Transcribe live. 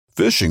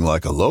Fishing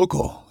like a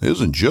local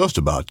isn't just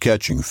about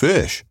catching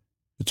fish.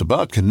 It's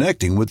about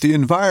connecting with the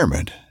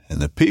environment and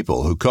the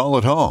people who call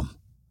it home.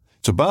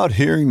 It's about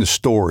hearing the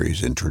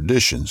stories and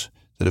traditions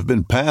that have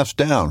been passed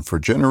down for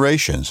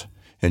generations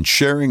and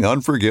sharing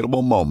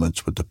unforgettable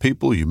moments with the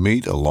people you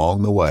meet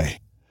along the way.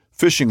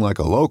 Fishing like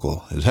a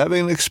local is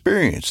having an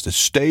experience that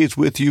stays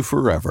with you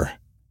forever.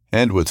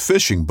 And with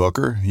Fishing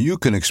Booker, you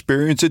can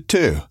experience it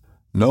too,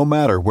 no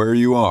matter where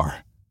you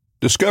are.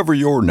 Discover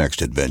your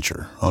next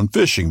adventure on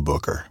Fishing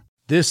Booker.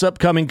 This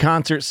upcoming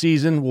concert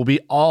season will be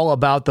all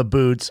about the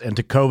boots, and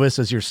Tecovas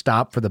is your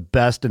stop for the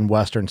best in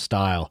Western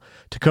style.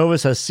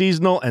 Tecovas has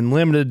seasonal and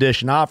limited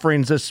edition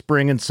offerings this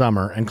spring and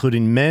summer,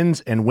 including men's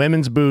and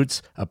women's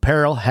boots,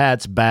 apparel,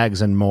 hats,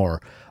 bags, and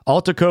more.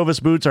 All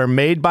Tecovas boots are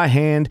made by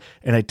hand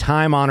in a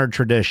time-honored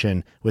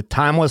tradition with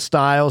timeless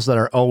styles that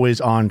are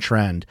always on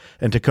trend.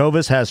 And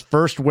Tecovas has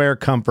first wear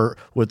comfort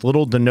with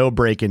little to no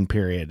break-in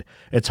period.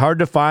 It's hard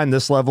to find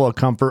this level of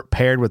comfort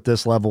paired with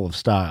this level of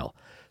style.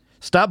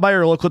 Stop by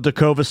your local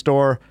Tecovas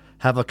store,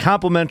 have a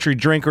complimentary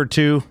drink or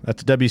two,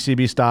 that's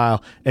WCB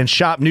style, and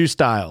shop new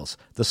styles.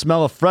 The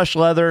smell of fresh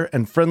leather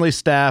and friendly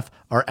staff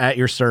are at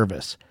your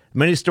service.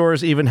 Many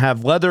stores even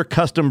have leather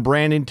custom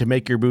branding to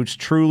make your boots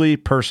truly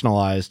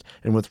personalized.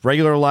 And with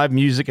regular live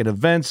music and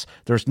events,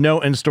 there's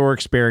no in-store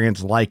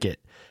experience like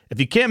it.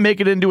 If you can't make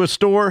it into a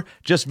store,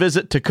 just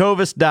visit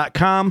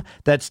tecovas.com.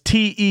 That's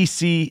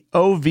TECOVAS.com.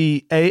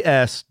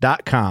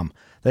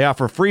 They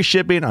offer free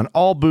shipping on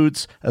all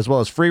boots, as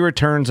well as free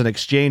returns and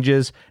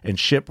exchanges, and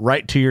ship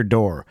right to your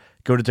door.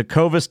 Go to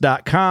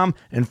tecovas.com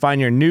and find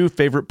your new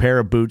favorite pair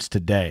of boots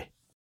today.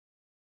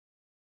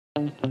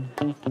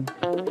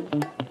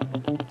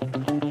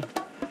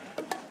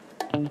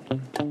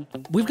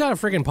 We've got a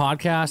freaking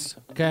podcast,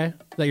 okay,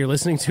 that you're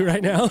listening to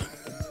right now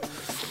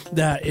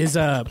that is,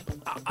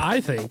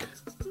 I think,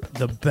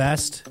 the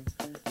best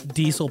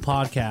diesel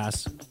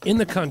podcast in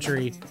the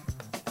country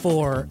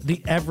for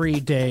the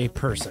everyday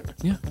person.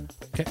 Yeah.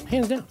 Okay,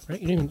 hands down, right?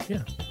 You didn't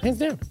even, hands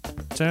down.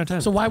 10 out of 10.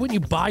 So why wouldn't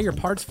you buy your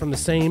parts from the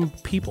same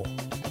people?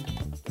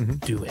 Mm-hmm.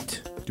 Do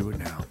it. Do it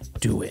now.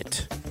 Do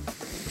it.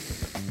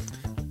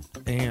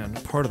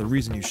 And part of the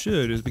reason you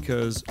should is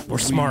because we're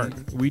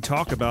smart. We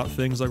talk about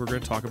things like we're going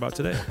to talk about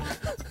today.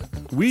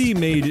 We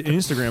made an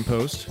Instagram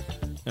post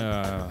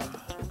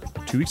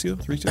 2 weeks ago,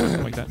 3 weeks ago,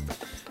 something like that.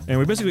 And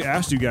we basically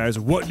asked you guys,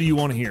 what do you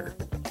want to hear?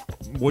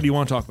 What do you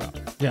want to talk about?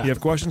 Yeah. If you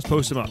have questions,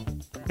 post them up.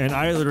 And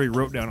I literally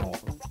wrote down all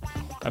of them.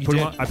 I put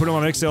them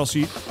on an Excel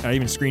sheet. I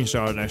even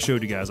screenshot it and I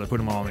showed you guys. I put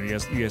them all in there.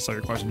 You guys saw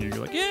your questions. You're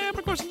like, yeah,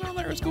 my questions are on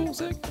there. It's cool,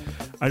 sick.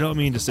 I don't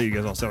mean to say you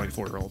guys all sound like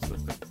 4-year-olds, but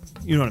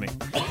you know what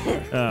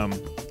I mean.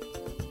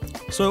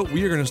 So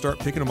we are going to start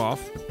picking them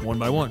off one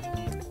by one.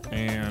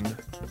 And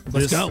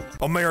let's go.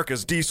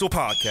 America's Diesel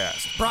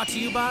Podcast. Brought to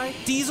you by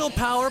Diesel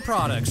Power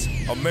Products.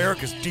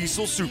 America's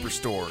Diesel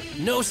Superstore.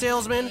 No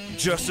salesman,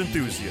 just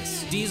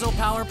enthusiasts.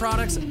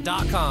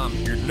 DieselPowerProducts.com.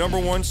 Your number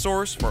one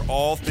source for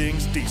all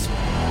things diesel.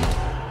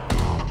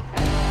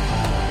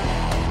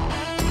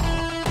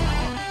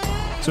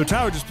 So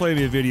Tyler just played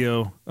me a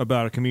video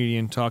about a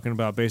comedian talking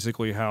about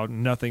basically how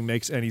nothing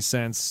makes any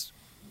sense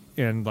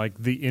and like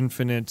the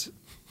infinite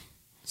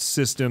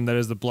system that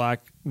is the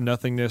black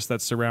nothingness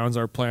that surrounds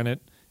our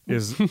planet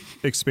is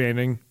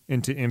expanding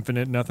into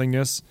infinite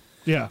nothingness.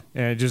 Yeah.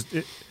 And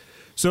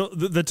so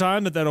the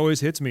time that always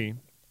hits me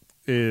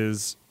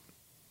is,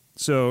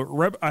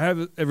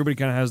 everybody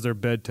kind of has their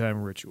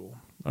bedtime ritual.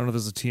 I don't know if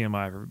this is a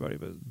TMI for everybody,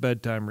 but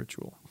bedtime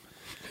ritual.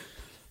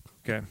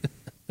 Okay.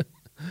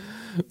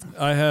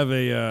 I have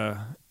and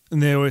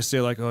they always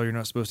say like, oh, you're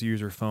not supposed to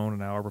use your phone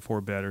an hour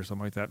before bed or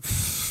something like that.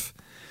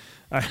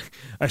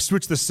 I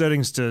switched the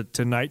settings to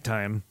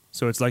nighttime,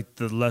 so it's like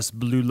the less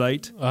blue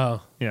light.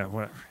 Oh. Yeah,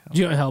 whatever. Do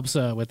you know what helps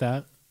with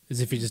that? Is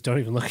if you just don't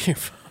even look at your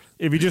phone.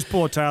 If you just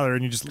pull a Tyler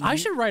and you just... I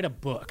should write a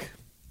book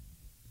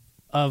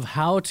of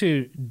how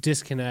to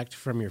disconnect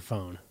from your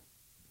phone.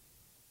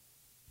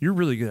 You're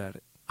really good at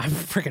it. I'm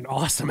freaking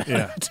awesome at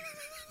it.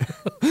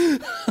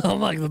 I'm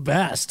like the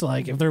best.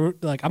 Like if they're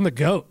like, I'm the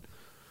GOAT.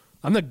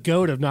 I'm the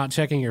GOAT of not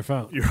checking your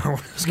phone. You're one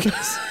of those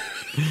guys.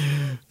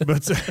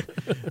 But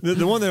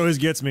the one that always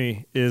gets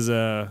me is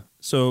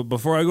so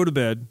before I go to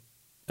bed,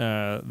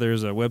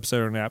 there's a website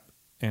or an app,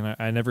 and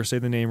I never say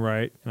the name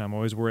right, and I'm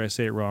always worried I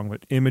say it wrong.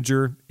 But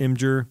Imgur,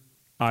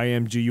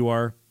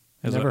 IMGUR.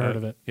 Never heard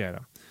of it. Yeah, no.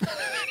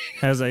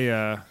 Has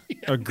a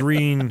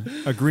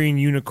green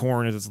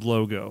unicorn as its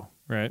logo,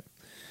 right?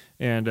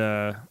 And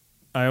I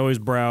always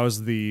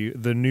browse the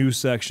news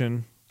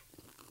section,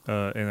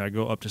 and I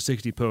go up to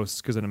 60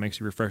 posts because then it makes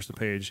you refresh the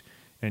page.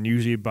 And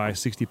usually by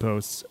 60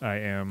 posts, I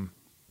am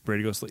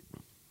ready to go to sleep.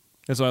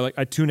 And so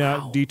I tune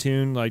out,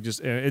 detune,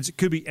 it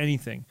could be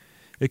anything.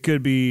 It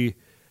could be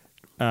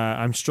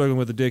I'm struggling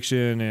with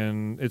addiction,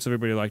 and it's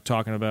everybody like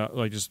talking about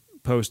like just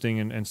posting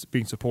and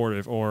being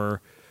supportive,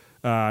 or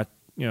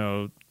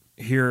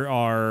here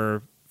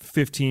are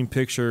 15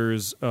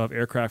 pictures of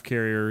aircraft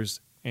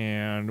carriers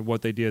and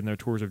what they did in their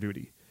tours of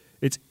duty.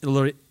 It's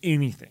literally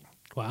anything.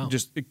 Wow.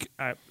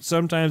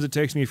 Sometimes it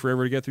takes me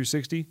forever to get through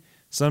 60.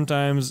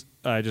 Sometimes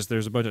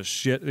there's a bunch of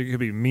shit. It could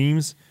be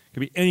memes. It could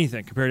be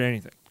anything compared to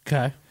anything.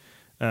 Okay.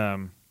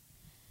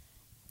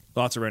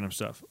 Lots of random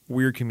stuff.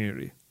 Weird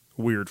community.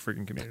 Weird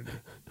freaking community.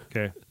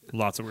 Okay?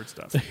 Lots of weird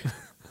stuff.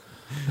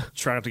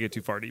 Try not to get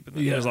too far deep in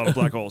there. There's a lot of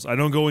black holes. I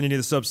don't go into any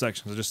of the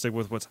subsections. I just stick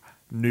with what's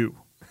new.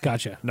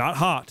 Gotcha. Not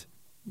hot.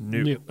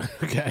 New.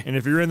 Okay. And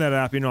if you're in that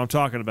app, you know what I'm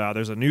talking about.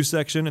 There's a new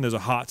section and there's a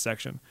hot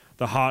section.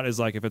 The hot is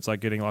like if it's like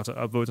getting lots of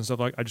upvotes and stuff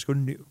like I just go to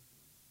new.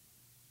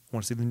 I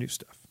want to see the new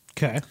stuff.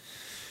 Okay.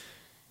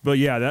 But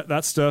yeah,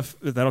 that stuff,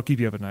 that'll keep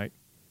you up at night.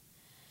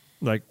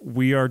 Like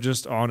we are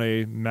just on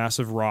a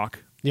massive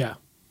rock Yeah.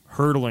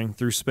 hurtling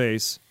through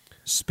space,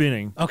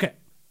 spinning. Okay.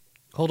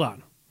 Hold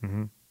on.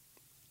 Mm-hmm.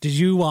 Did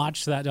you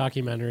watch that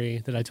documentary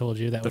that I told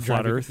you that The would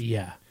Flat drive you- Earth?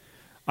 Yeah.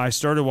 I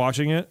started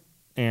watching it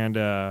and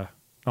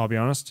I'll be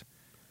honest.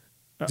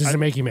 Does it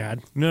make you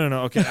mad? No.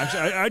 Okay.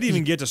 Actually, I didn't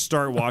even get to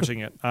start watching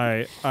it.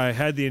 I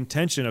had the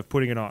intention of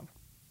putting it on.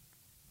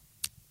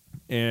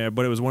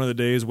 But it was one of the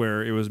days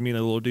where it was me and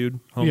the little dude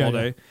home all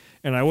day.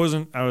 And I was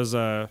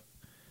the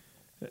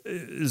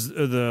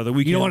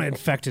weekend. You don't want to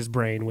infect his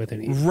brain with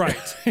any.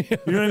 Right. You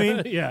know what I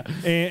mean? Yeah.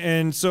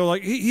 And so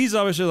like he's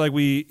obviously like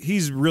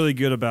he's really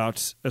good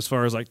about as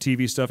far as like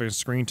TV stuff and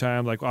screen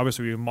time. Like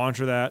obviously we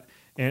monitor that.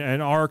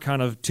 And our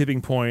kind of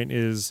tipping point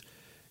is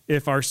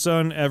if our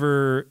son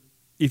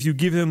if you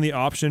give him the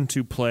option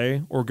to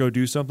play or go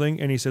do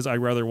something and he says, I'd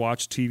rather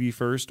watch TV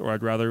first or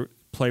I'd rather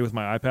play with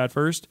my iPad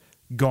first,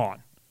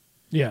 gone.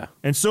 Yeah.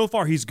 And so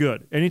far he's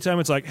good. Anytime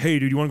it's like, hey,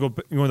 dude, you want to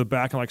go in the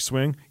back and like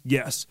swing?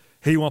 Yes.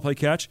 Hey, you want to play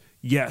catch?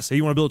 Yes. Hey,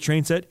 you want to build a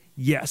train set?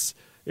 Yes.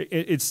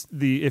 It's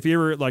if he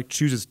ever like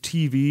chooses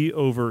TV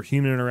over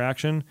human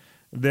interaction,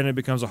 then it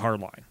becomes a hard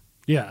line.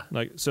 Yeah.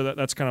 Like so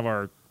that's kind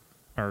of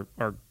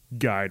our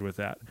guide with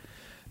that.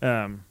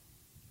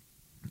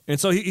 And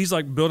so he's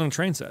like building a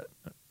train set,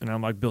 and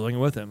I'm like building it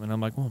with him, and I'm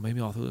like, well, maybe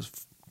I'll throw this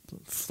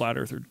flat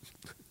earther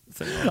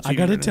thing on I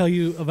got to TV. tell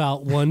you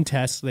about one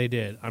test they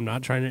did. I'm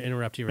not trying to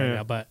interrupt you right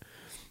now, but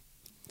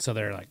so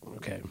they're like,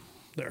 okay,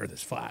 the Earth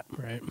is flat,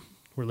 right?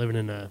 We're living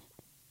in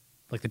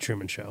like the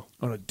Truman Show.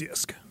 on a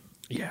disc.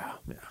 Yeah.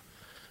 Yeah.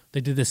 They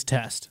did this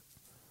test.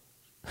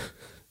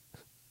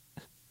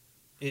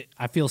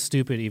 I feel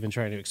stupid even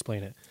trying to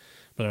explain it,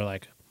 but they're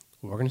like,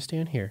 we're going to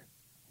stand here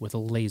with a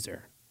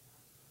laser,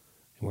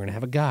 and we're going to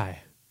have a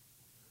guy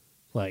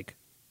like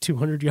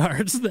 200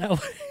 yards that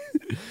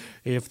way.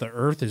 If the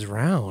Earth is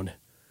round,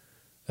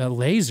 that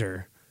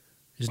laser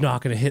is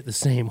not going to hit the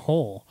same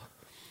hole.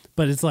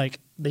 But it's like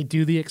they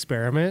do the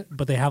experiment,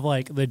 but they have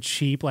like the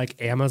cheap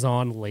like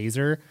Amazon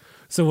laser.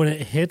 So when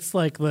it hits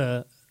like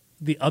the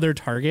other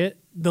target,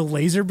 the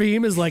laser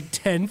beam is like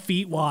 10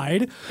 feet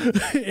wide.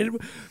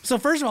 So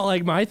first of all,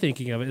 like my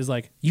thinking of it is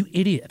like, you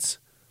idiots.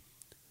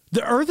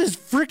 The Earth is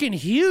freaking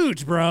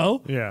huge,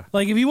 bro. Yeah.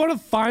 Like if you want to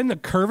find the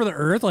curve of the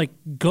Earth, like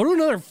go to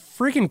another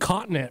freaking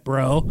continent,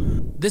 bro.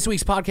 This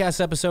week's podcast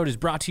episode is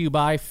brought to you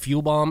by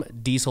Fuel Bomb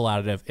Diesel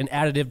Additive, an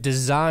additive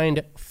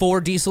designed for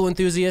diesel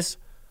enthusiasts,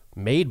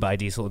 made by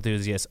diesel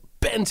enthusiasts.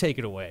 Ben, take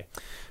it away.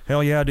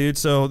 Hell yeah, dude.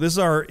 So this is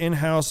our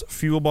in-house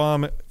Fuel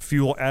Bomb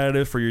fuel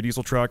additive for your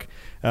diesel truck.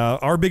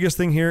 Our biggest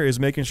thing here is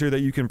making sure that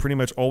you can pretty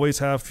much always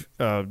have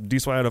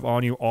diesel additive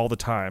on you all the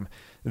time.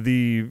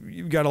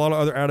 You've got a lot of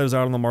other additives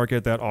out on the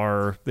market that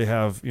they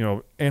have,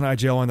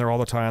 anti-gel in there all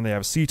the time. They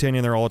have cetane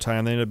in there all the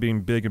time. They end up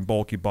being big and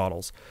bulky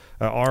bottles.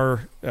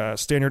 Our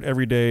standard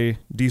everyday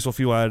diesel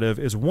fuel additive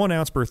is 1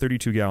 ounce per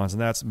 32 gallons,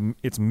 and that's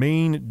its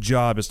main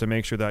job is to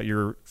make sure that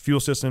your fuel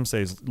system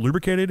stays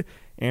lubricated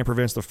and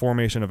prevents the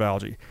formation of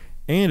algae.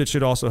 And it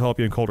should also help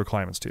you in colder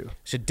climates too.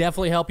 Should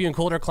definitely help you in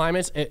colder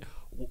climates.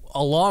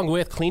 Along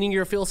with cleaning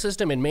your fuel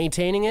system and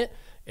maintaining it,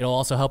 it'll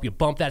also help you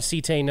bump that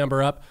cetane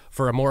number up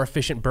for a more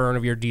efficient burn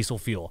of your diesel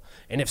fuel.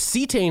 And if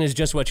cetane is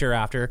just what you're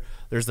after,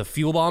 there's the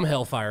Fuel Bomb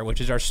Hellfire, which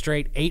is our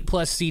straight 8+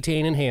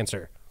 cetane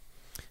enhancer.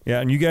 Yeah,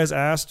 and you guys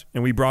asked,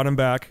 and we brought them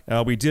back.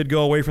 We did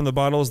go away from the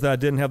bottles that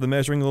didn't have the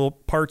measuring little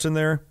parts in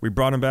there. We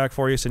brought them back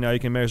for you, so now you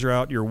can measure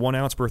out your 1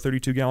 ounce per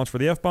 32 gallons for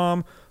the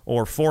F-Bomb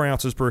or 4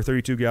 ounces per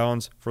 32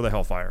 gallons for the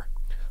Hellfire.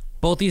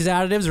 Both these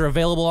additives are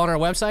available on our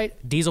website,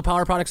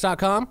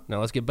 dieselpowerproducts.com.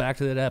 Now let's get back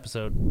to that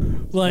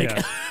episode. Like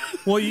Yeah.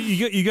 Well,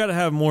 you got to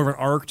have more of an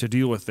arc to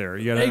deal with there.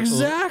 You got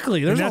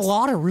exactly. There's a that's-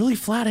 lot of really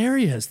flat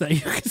areas that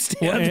you can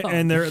stand on.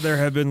 and there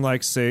have been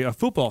like say a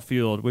football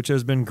field which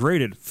has been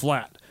graded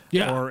flat.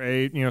 Yeah.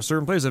 Or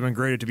certain places have been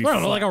graded to be I don't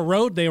flat. know, like a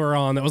road they were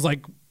on that was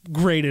like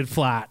graded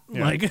flat.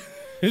 Yeah. Like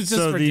it's just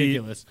So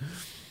ridiculous.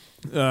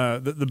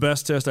 The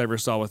best test I ever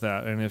saw with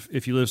that, and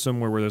if you live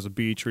somewhere where there's a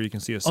beach where you can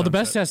see a sunset. The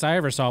best test I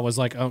ever saw was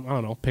like I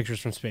don't know, pictures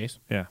from space.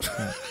 Yeah.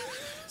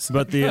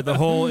 But the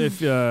whole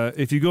if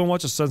you go and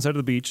watch a sunset at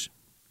the beach,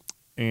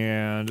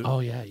 and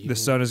Oh yeah, the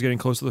sun is getting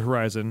close to the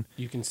horizon,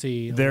 you can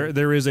see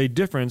there is a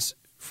difference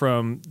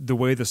from the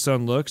way the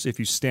sun looks if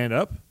you stand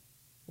up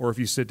or if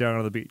you sit down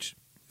on the beach.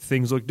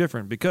 Things look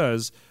different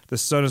because the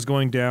sun is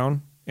going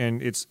down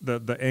and it's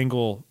the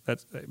angle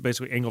that's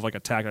basically angle of like a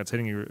tack that's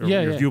hitting you. Your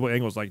Yeah. viewable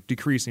angle is like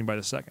decreasing by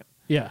the second.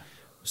 Yeah.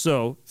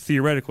 So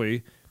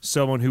theoretically,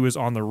 someone who is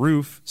on the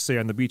roof, say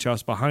on the beach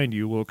house behind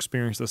you, will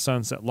experience the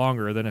sunset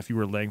longer than if you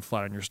were laying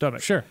flat on your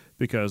stomach. Sure.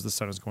 Because the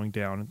sun is going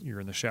down and you're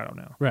in the shadow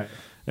now. Right.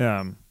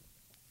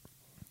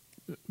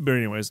 But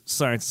anyways,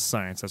 science is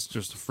science. That's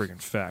just a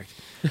freaking fact.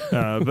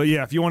 But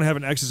yeah, if you want to have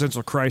an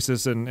existential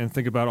crisis and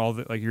think about all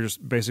that, like you're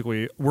just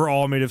basically, we're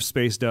all made of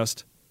space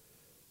dust.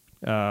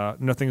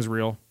 Nothing's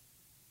real.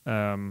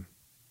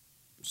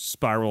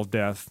 Spiral of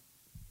death.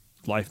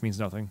 Life means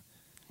nothing.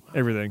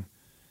 Everything.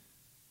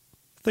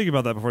 Think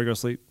about that before you go to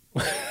sleep.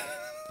 You want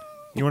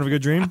to have a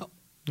good dream?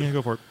 Yeah,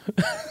 go for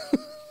it.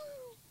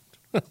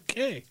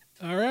 Okay.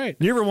 All right.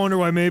 You ever wonder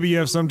why maybe you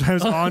have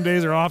sometimes on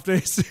days or off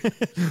days?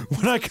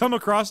 When I come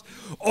across,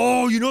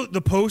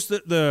 the post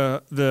that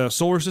the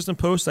solar system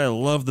posts I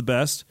love the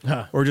best,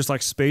 or just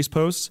like space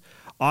posts.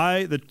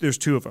 There's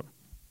two of them.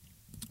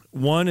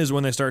 One is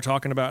when they start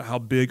talking about how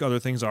big other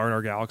things are in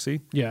our galaxy.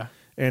 Yeah.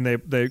 And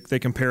they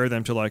compare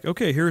them to like,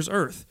 okay, here's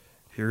Earth,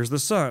 here's the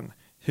sun,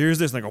 here's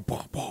this, and they go,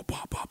 bah, bah,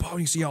 bah, bah, bah,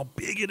 and you see how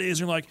big it is.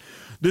 And you're like,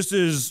 this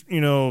is,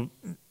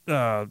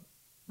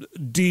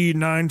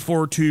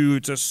 D942,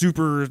 it's a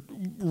super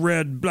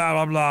red, blah,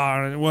 blah,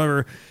 blah, and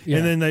whatever. Yeah.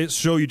 And then they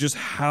show you just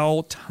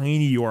how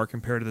tiny you are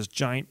compared to this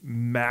giant,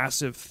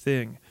 massive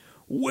thing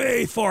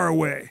way far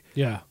away.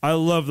 Yeah. I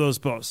love those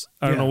posts.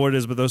 I don't Yeah. know what it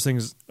is, but those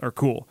things are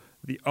cool.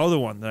 The other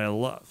one that I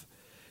love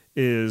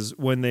is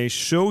when they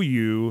show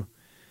you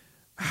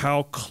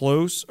how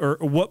close or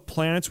what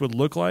planets would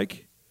look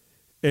like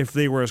if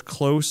they were as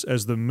close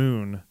as the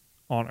moon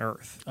on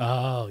Earth.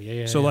 Oh,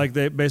 yeah. So like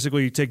they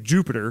basically take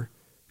Jupiter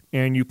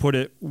and you put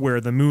it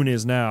where the moon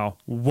is now,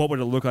 what would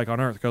it look like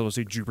on Earth? Because we'll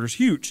see Jupiter's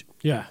huge.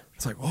 Yeah.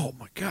 It's like, oh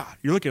my God.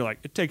 You're looking at it like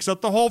it takes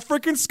up the whole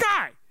freaking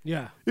sky.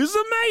 Yeah. This is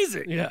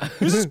amazing. Yeah.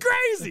 This is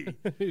crazy.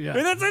 Yeah.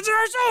 And it's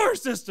our solar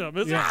system.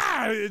 It's,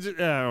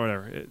 Yeah.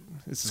 whatever.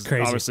 This is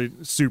crazy. obviously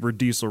super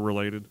diesel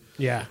related.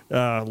 Yeah.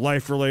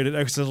 Life related,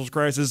 existential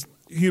crisis,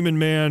 human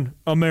man,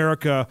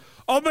 America's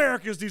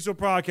Diesel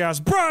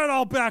Podcast. Brought it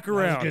all back That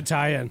around. was a good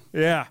tie-in.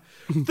 Yeah.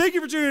 Thank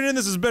you for tuning in.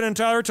 This is Ben and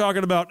Tyler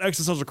talking about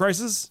existential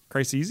crisis.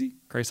 Crises?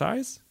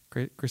 Crises?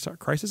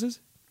 Crises.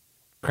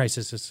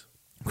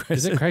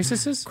 Is it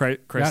crises?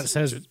 Yeah, it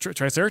says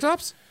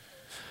Triceratops?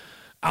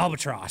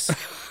 albatross.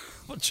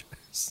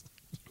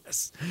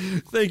 Yes.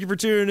 Thank you for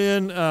tuning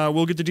in.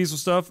 We'll get to diesel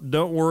stuff.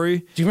 Don't worry.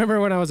 Do you remember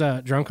when I was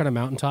drunk on a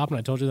mountaintop and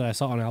I told you that I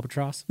saw an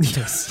albatross?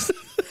 Yes.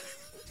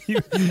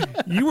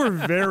 You were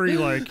very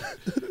like.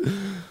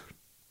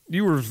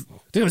 You were.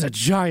 Dude, it was a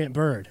giant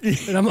bird.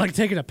 And I'm like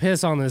taking a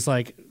piss on this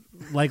like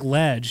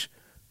ledge.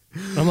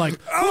 And I'm like,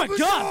 oh my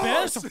God,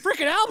 man, it's a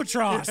freaking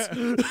albatross.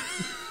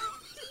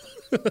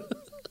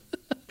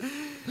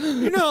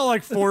 You know,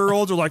 like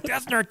 4-year-olds are like,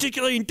 that's an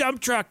articulating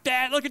dump truck,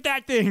 Dad. Look at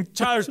that thing.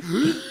 Tyler's.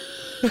 Ben!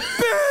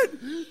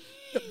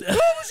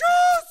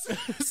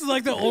 Albatross! This is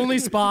like the only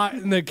spot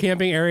in the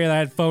camping area that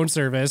had phone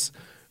service.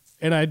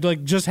 And I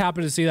like just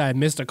happened to see that I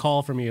missed a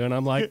call from you. And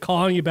I'm like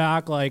calling you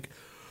back like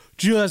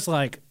just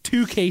like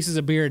 2 cases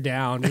of beer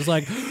down. It was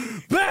like,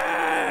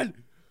 Ben!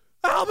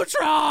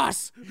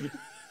 Albatross!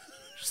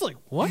 Just like,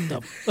 what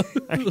the?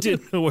 I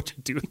didn't know what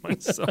to do with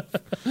myself.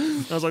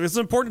 I was like, this is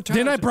an important time.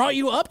 Then I brought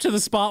you up to the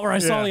spot where I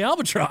saw Yeah. the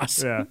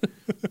albatross. Yeah.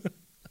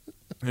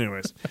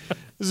 Anyways,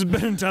 this has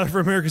been Tyler for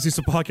America's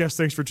Diesel Podcast.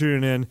 Thanks for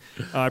tuning in.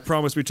 I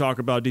promise we talk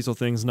about diesel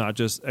things, not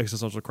just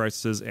existential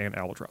crises and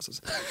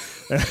albatrosses.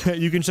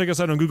 You can check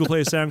us out on Google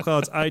Play,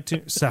 SoundCloud,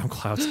 iTunes,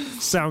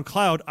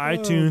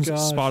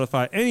 gosh.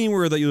 Spotify,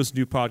 anywhere that you listen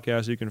to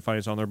podcasts. You can find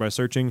us on there by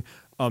searching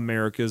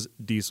America's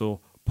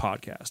Diesel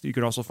Podcast. You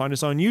can also find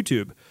us on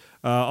YouTube.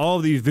 All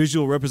of the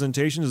visual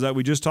representations that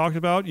we just talked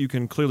about, you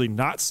can clearly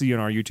not see on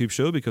our YouTube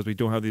show because we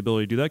don't have the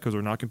ability to do that because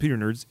we're not computer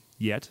nerds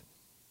yet.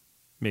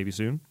 Maybe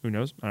soon. Who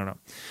knows? I don't know.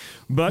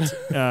 But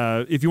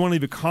if you want to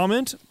leave a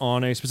comment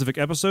on a specific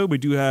episode, we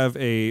do have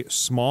a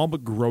small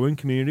but growing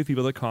community of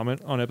people that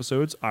comment on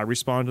episodes. I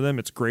respond to them.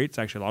 It's great. It's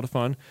actually a lot of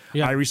fun.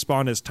 Yeah. I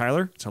respond as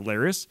Tyler. It's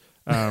hilarious.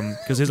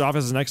 Because his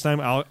office is next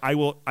time.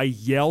 I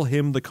yell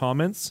him the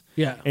comments.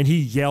 Yeah. And he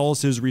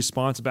yells his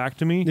response back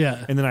to me.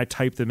 Yeah. And then I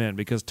type them in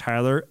because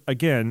Tyler,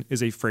 again,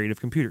 is afraid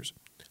of computers.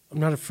 I'm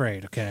not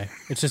afraid, okay?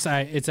 It's just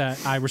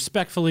I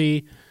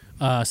respectfully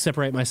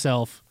separate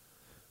myself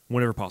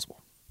Whenever possible.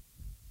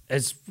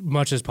 as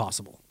much as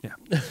possible. Yeah.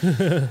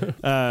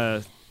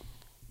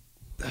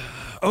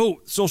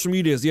 Social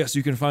medias. Yes,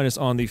 you can find us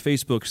on the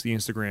Facebooks, the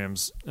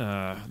Instagrams,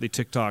 the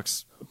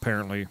TikToks.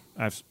 Apparently,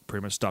 I've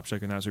pretty much stopped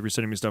checking that. So if you're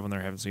sending me stuff on there,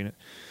 I haven't seen it.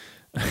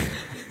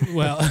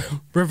 Well,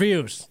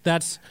 reviews.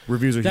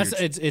 Reviews are that's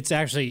huge. it's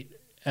actually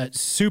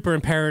super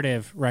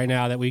imperative right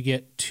now that we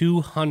get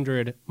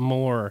 200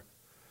 more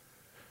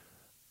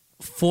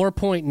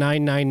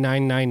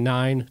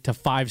 4.99999 to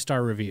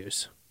 5-star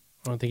reviews.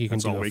 I don't think you can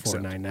That's do all a we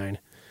accept. 499,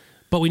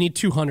 but we need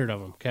 200 of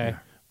them. Okay, Yeah.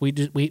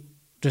 we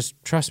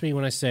just trust me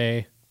when I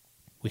say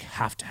we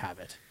have to have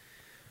it.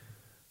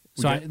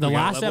 So the we gotta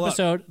last level up.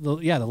 episode,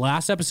 the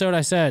last episode,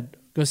 I said,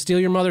 go steal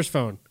your mother's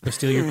phone, go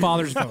steal your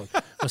father's phone,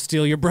 go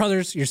steal your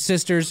brothers, your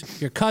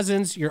sisters, your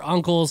cousins, your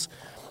uncles.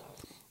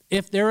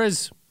 If there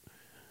is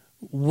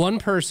one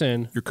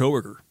person, Your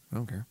coworker. I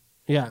don't care.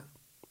 Yeah.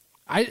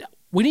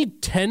 We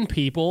need 10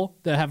 people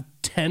that have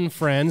 10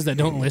 friends that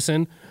don't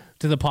listen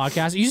to the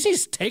podcast. You just need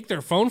to take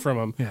their phone from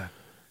them. Yeah.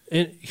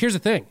 And here's the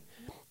thing.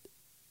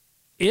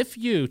 If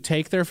you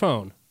take their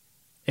phone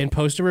and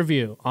post a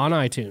review on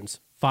iTunes,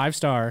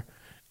 5-star,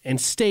 and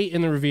state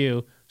in the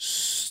review,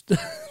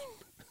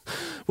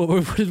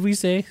 what did we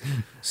say?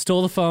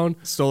 Stole the phone.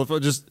 Stole the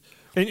phone. Just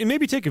and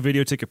maybe take a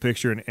video, take a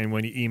picture, and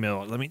when you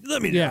email it, let me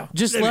Yeah, know.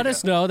 just let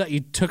us know that you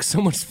took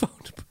someone's phone.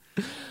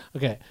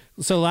 Okay,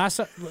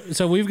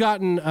 so we've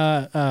gotten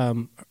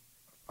I'm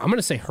going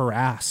to say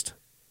harassed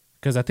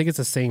because I think it's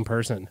the same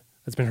person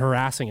that's been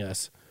harassing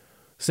us,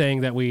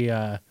 saying that we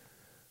that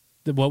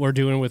what we're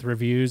doing with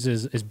reviews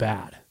is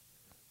bad.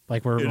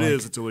 Like It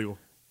is. It's illegal.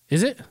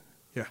 Is it?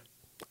 Yeah.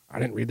 I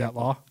didn't read that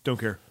law. Don't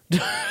care.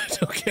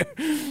 Don't care.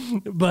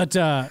 But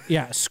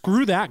yeah,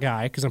 screw that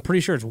guy because I'm pretty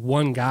sure it's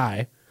one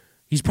guy.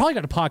 He's probably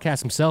got a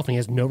podcast himself and he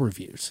has no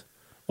reviews,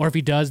 or if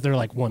he does, they're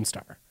like 1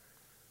 star.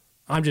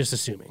 I'm just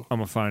assuming. I'm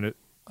gonna find it.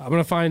 I'm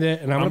gonna find it,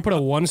 and I'm gonna put a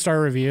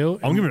 1-star review.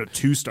 I'm giving it a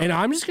 2-star. And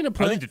I'm just gonna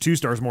put. I think the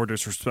 2-star is more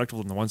disrespectful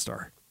than the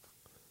 1-star.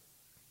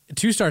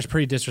 2 stars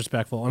pretty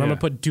disrespectful, and I'm Yeah.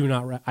 gonna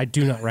put I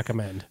do not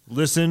recommend.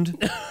 Listened.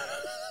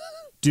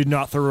 Did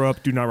not throw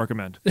up. Do not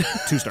recommend.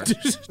 2 stars.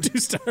 2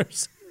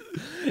 stars.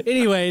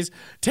 Anyways,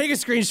 take a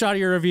screenshot of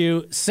your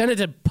review, send it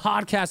to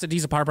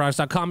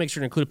podcast@dieselpowerproducts.com. Make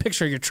sure to include a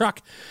picture of your truck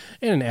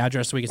and an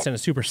address so we can send a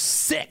super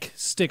sick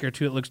sticker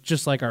to it. Looks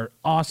just like our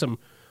awesome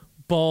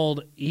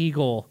bald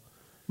eagle,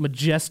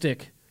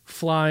 majestic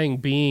flying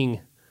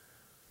being.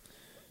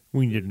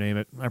 We need to name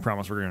it. I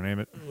promise we're gonna name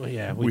it. Well,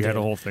 yeah, We had did.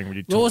 a whole thing.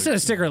 Well, we'll send a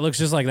sticker that looks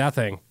just like that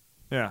thing.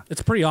 Yeah.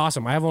 It's pretty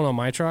awesome. I have one on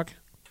my truck.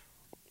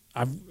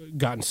 I've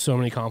gotten so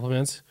many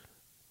compliments.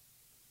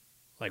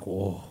 Like,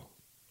 whoa,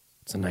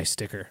 it's a nice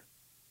sticker.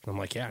 And I'm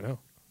like, yeah, I know.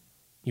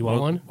 You want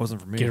one? Wasn't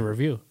for me. Get a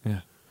review.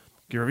 Yeah.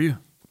 Get a review.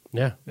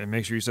 Yeah. And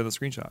make sure you send the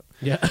screenshot.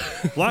 Yeah.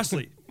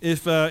 Lastly,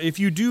 if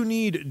you do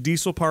need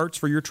diesel parts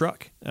for your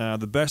truck,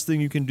 the best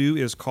thing you can do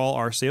is call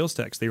our sales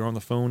techs. They are on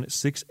the phone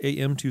 6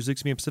 a.m. to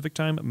 6 p.m. Pacific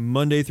time,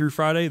 Monday through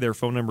Friday. Their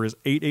phone number is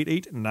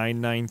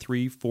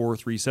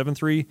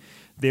 888-993-4373.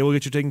 They will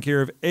get you taken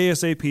care of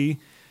ASAP.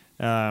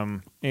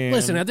 And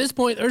Listen, at this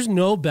point, there's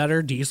no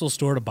better diesel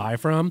store to buy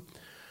from.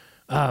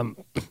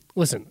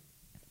 Listen,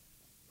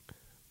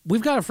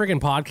 we've got a freaking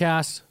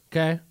podcast,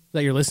 okay,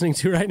 that you're listening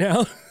to right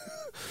now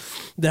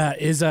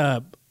that is,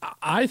 I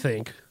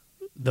think,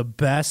 the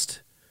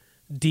best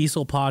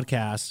diesel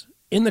podcast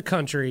in the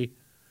country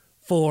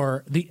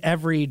for the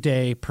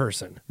everyday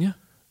person. Yeah.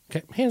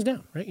 Okay, hands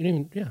down, right? You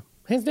didn't even,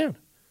 hands down.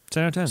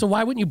 10 out of 10. So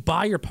why wouldn't you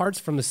buy your parts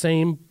from the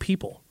same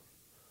people?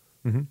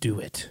 Do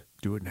it.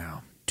 do it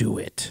now. Do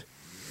it.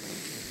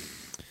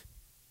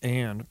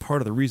 And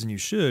part of the reason you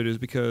should is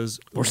because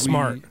We're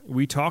smart.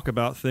 We talk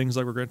about things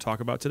like we're going to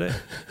talk about today.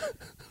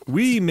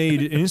 We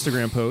made an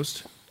Instagram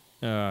post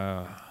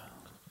 2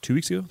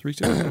 weeks ago, 3 weeks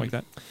ago, something like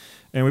that.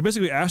 And we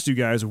basically asked you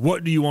guys,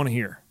 what do you want to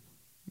hear?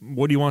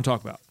 What do you want to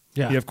talk about?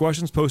 Yeah. You have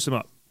questions, post them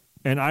up.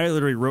 And I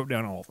literally wrote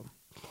down all of them.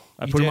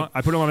 I You put them did? on,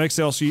 I put them on an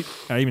Excel sheet.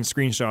 I even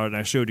screenshot it and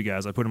I showed you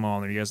guys. I put them all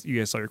on there. You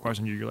guys saw your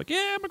questions. You're like,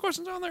 yeah, my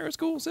question's on there. It's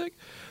cool, sick.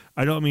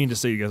 I don't mean to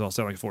say you guys all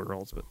sound like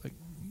 4-year-olds, but like,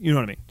 you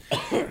know what I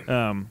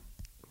mean.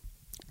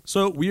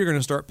 So we are going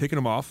to start picking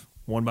them off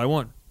one by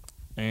one.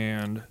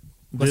 And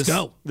Let's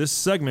go. This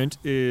segment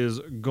is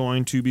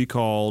going to be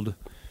called,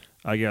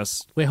 I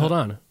guess. Wait, hold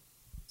on. Is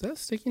that a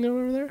sticky note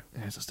over there?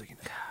 Yeah, it's a sticky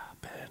note.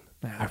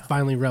 I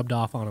finally rubbed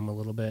off on him a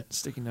little bit.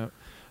 Sticky note.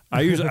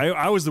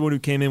 I was the one who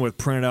came in with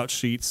printed out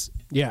sheets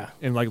Yeah.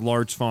 in like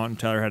large font, and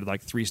Tyler had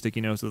like 3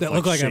 sticky notes with That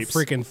look like shapes. a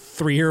freaking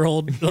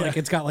 3-year-old. Like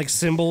it's got like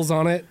symbols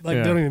on it. Like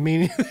Yeah. don't even mean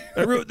anything.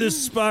 I wrote this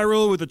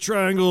spiral with a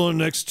triangle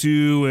next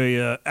to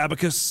a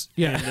abacus.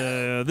 Yeah.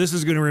 And this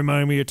is going to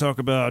remind me to talk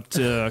about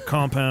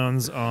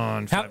compounds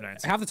on half,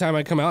 5/9. half the time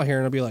I come out here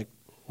and I'll be like,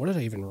 what did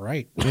I even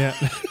write? Yeah.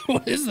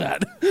 What is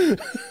that?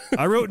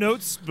 I wrote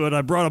notes, but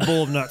I brought a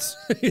bowl of nuts.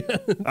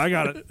 I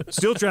got it.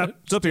 Steel trap.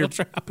 It's up here.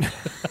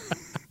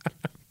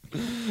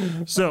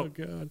 So,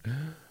 God.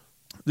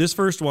 this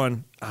first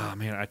one, oh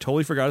man, I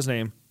totally forgot his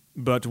name,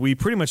 but we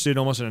pretty much did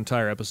almost an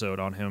entire episode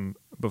on him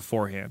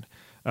beforehand.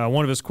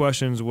 One of his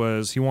questions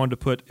was he wanted to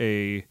put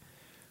a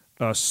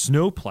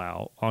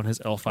snowplow on his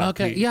L5P.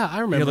 Okay, yeah,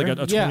 I remember. He had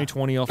like a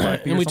 2020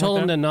 L5P. And we told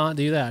him to not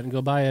do that and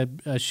go buy a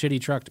shitty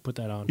truck to put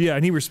that on. Yeah,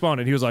 and he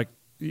responded. He was like,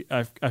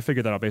 I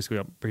figured that out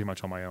basically pretty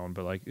much on my own,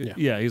 but like,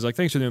 yeah, he's like,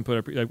 thanks for the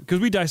input.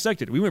 Because we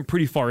dissected it. We went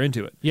pretty far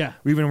into it. Yeah.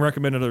 We even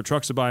recommended other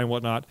trucks to buy and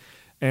whatnot.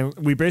 And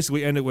we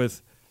basically ended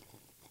with,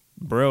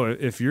 bro,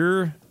 if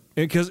you're,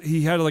 because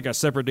he had like a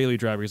separate daily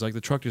driver. He's like,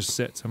 the truck just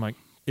sits. I'm like,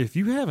 if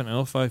you have an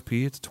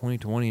L5P, it's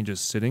 2020 and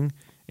just sitting,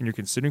 and you're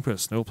considering putting a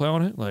snowplow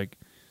on it, like,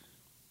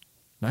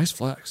 nice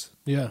flex.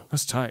 Yeah.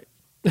 That's tight.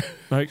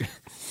 Like,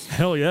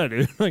 hell yeah,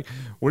 dude. Like,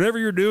 whatever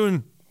you're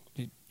doing,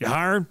 you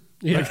hired.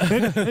 Yeah.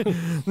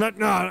 Not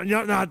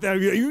that.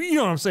 You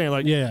know what I'm saying?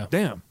 Like, Yeah.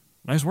 damn,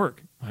 nice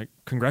work. Like,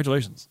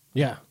 congratulations.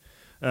 Yeah.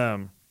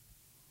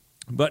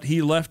 But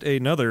he left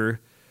another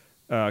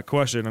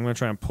question. I'm going to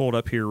try and pull it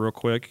up here real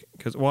quick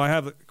because, well, I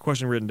have the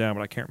question written down,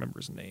 but I can't remember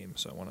his name,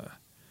 so I want to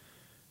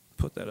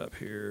put that up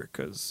here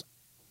because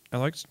I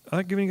like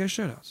giving you guys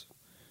shout outs.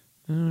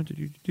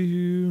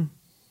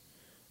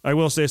 I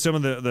will say some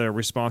of the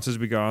responses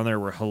we got on there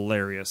were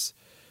hilarious.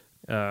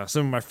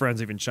 Some of my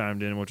friends even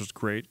chimed in, which was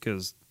great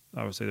because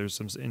obviously there's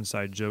some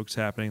inside jokes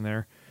happening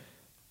there.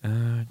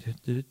 Not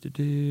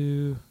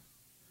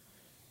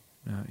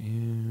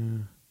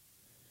you.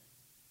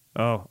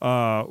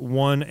 Oh,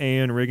 one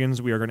A.N. Riggins,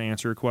 we are going to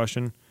answer a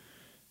question.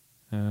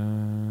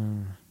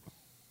 Let's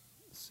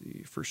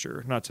see, for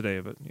sure. Not today,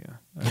 but yeah.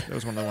 That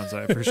was one of the ones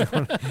I for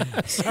sure.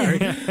 Sorry.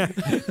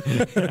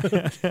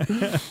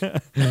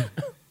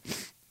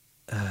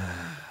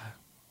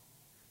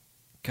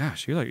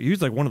 Gosh, he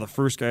was like one of the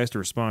first guys to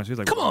respond. He was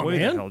like, Come on, way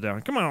man. the hell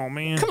down. Come on,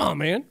 man. Come on,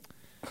 man.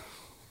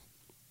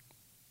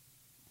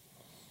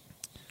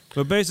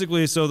 But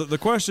basically, so the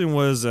question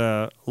was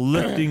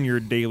lifting your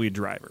daily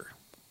driver.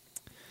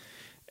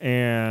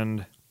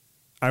 And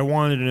I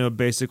wanted to know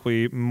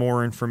basically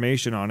more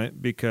information on it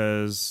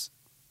because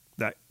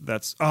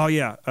that's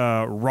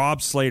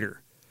Rob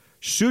Slater.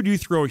 Should you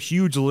throw a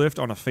huge lift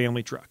on a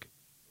family truck?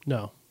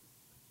 No.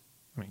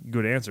 I mean,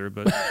 good answer,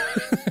 but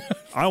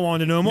I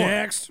wanted to know more.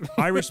 Next.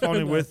 I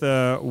responded with,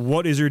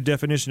 what is your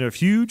definition of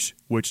huge?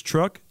 Which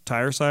truck?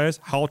 Tire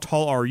size? How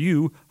tall are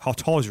you? How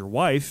tall is your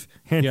wife?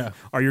 And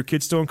are your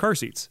kids still in car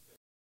seats?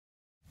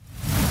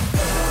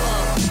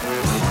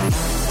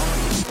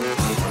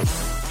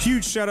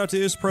 Huge shout out to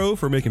ISPRO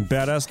for making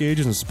badass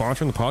gauges and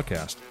sponsoring the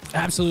podcast.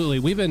 Absolutely.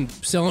 We've been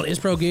selling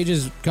ISPRO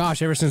gauges,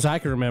 ever since I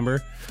can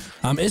remember.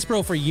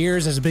 ISPRO for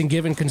years has been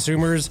giving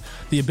consumers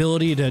the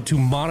ability to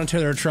monitor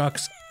their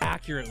trucks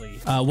accurately.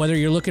 Whether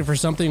you're looking for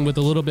something with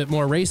a little bit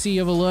more racy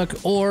of a look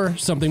or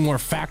something more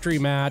factory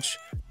match,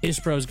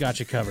 ISPRO's got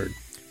you covered.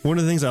 One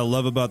of the things I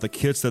love about the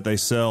kits that they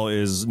sell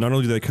is not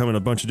only do they come in a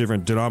bunch of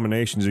different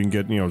denominations, you can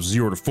get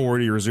 0 to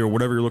 40 or 0,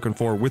 whatever you're looking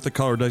for with the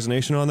color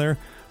designation on there,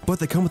 but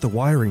they come with the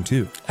wiring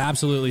too.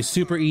 Absolutely.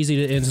 Super easy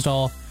to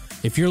install.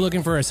 If you're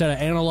looking for a set of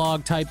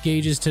analog type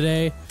gauges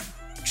today,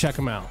 check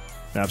them out.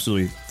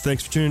 Absolutely.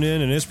 Thanks for tuning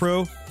in, and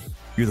ISPRO,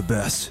 you're the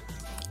best.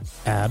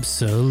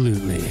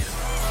 Absolutely.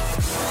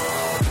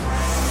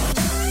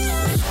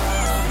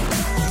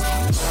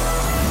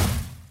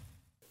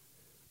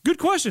 Good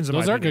questions.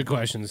 Those are good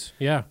questions.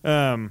 Yeah.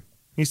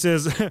 He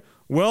says,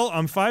 well,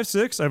 I'm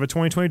 5'6". I have a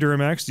 2020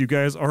 Duramax. You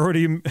guys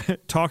already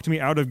talked me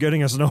out of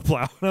getting a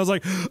snowplow. And I was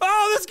like,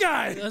 oh, this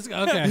guy. Let's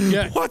go. Okay.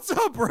 Yeah. What's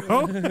up,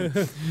 bro?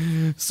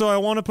 So I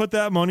want to put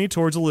that money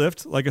towards a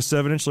lift, like a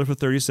 7-inch lift with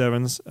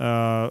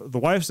 37s. The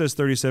wife says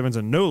 37s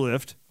and no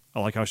lift. I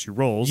like how she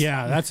rolls.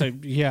 Yeah,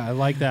 I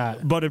like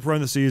that. But in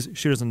parentheses,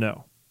 she doesn't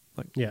know.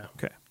 Yeah.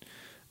 Okay.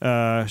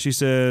 She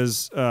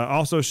says,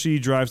 also she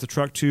drives the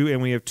truck too,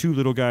 and we have 2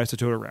 little guys to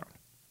tow it around.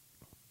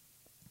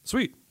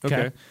 Sweet.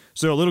 Okay.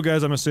 So little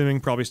guys, I'm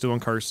assuming, probably still in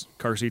car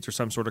seats or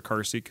some sort of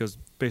car seat, because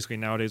basically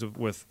nowadays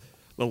with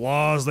the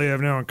laws they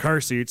have now on car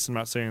seats, I'm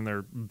not saying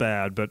they're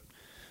bad, but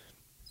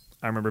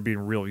I remember being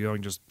real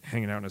young, just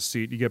hanging out in a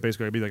seat. You get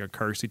basically to be like a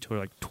car seat till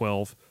like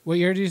 12. What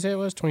year did you say it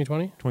was?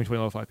 2020?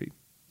 2020 L5P.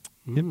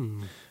 Yep.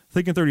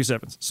 Thinking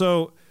 37s.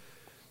 So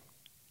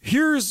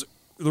here's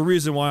the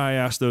reason why I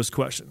asked those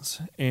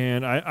questions.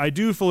 And I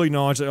do fully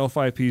acknowledge that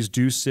L5Ps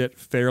do sit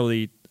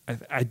fairly...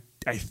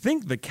 I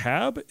think the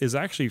cab is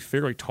actually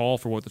fairly tall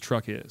for what the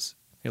truck is.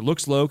 It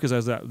looks low because it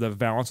has the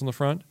valance on the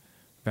front.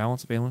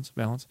 Valance.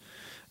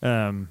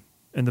 And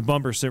the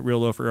bumpers sit real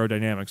low for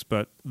aerodynamics,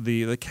 but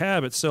the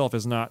cab itself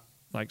is not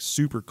like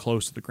super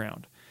close to the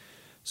ground.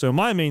 So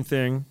my main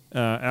thing,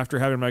 after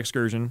having my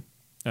Excursion,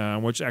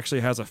 which actually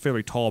has a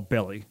fairly tall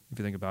belly, if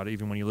you think about it,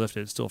 even when you lift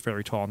it, it's still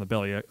fairly tall in the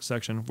belly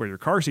section where your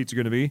car seats are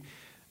going to be.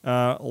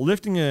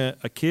 Lifting a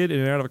kid in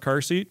and out of a car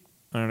seat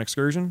on an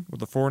Excursion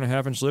with a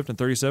 4.5-inch lift and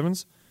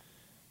 37s,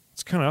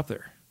 it's kind of up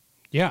there.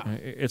 Yeah.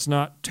 It's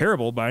not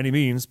terrible by any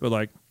means, but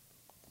like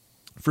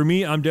for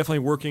me, I'm definitely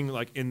working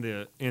like in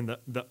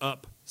the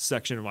up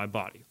section of my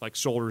body, like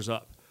shoulders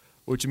up,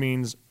 which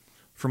means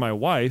for my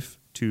wife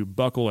to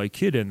buckle a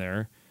kid in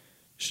there,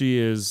 she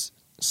is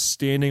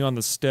standing on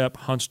the step,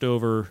 hunched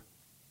over,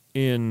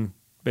 in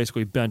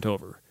basically bent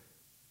over,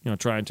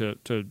 trying to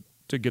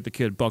get the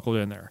kid buckled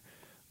in there,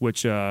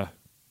 which maybe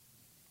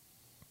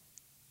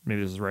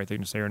this is the right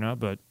thing to say or not,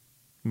 but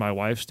my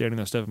wife standing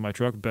on the step of my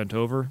truck, bent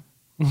over,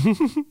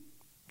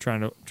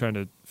 trying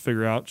to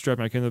figure out strap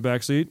my kid in the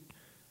back seat.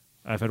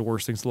 I've had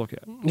worse things to look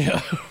at.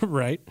 Yeah,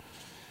 right.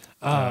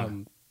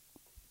 I'm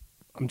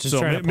just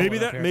trying to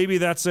maybe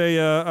that's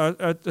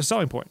a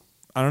selling point.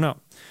 I don't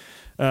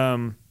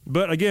know.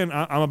 But again,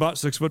 I'm about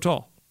 6 foot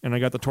tall, and I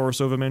got the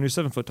torso of a man who's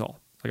 7 foot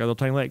tall. I got little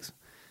tiny legs.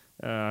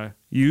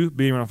 You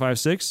being around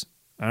 5'6",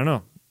 I don't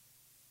know.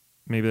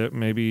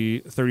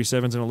 Maybe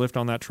 37s in a lift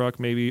on that truck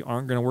maybe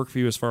aren't going to work for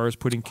you as far as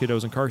putting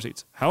kiddos in car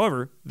seats.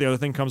 However, the other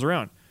thing comes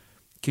around.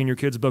 Can your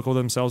kids buckle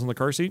themselves in the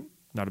car seat?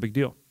 Not a big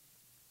deal.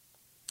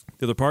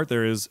 The other part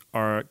there is,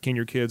 can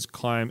your kids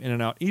climb in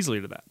and out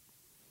easily to that?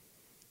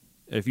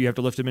 If you have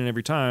to lift them in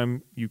every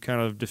time, you kind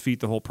of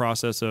defeat the whole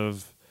process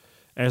of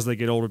as they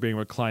get older, being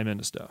able to climb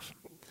into stuff.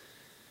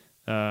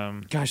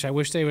 Gosh, I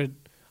wish they would.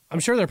 I'm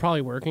sure they're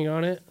probably working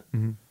on it.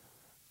 Mm-hmm.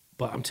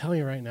 But I'm telling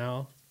you right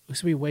now,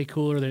 this would be way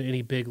cooler than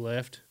any big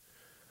lift.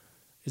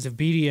 Is if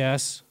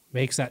BDS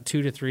makes that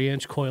 2 to 3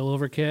 inch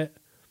coilover kit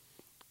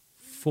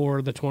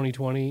for the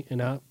 2020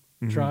 and up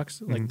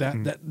trucks, like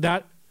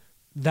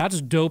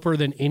that's doper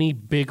than any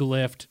big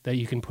lift that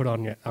you can put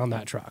on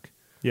that truck.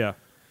 Yeah.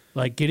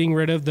 Like getting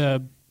rid of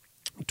the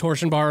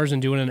torsion bars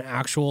and doing an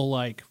actual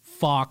like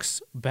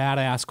Fox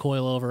badass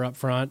coilover up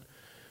front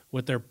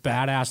with their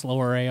badass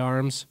lower A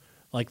arms,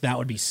 like that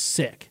would be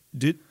sick.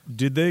 Did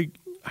they?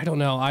 I don't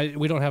know.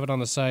 We don't have it on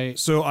the site.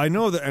 So I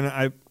know that,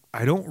 and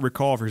I don't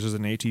recall if this is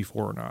an AT4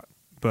 or not,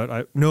 but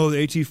I know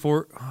the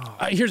AT4. Oh.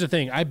 Here's the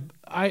thing.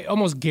 I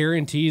almost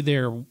guarantee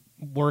they're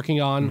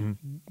working on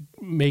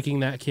making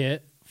that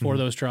kit for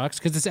those trucks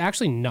because it's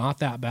actually not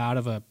that bad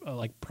of a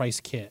like price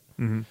kit.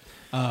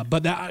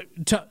 But that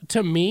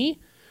to me,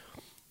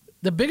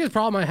 the biggest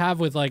problem I have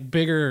with like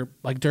bigger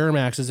like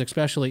Duramaxes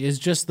especially is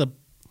just the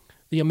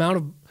amount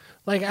of,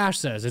 like Ash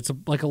says, it's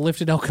like a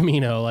lifted El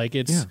Camino. Like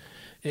it's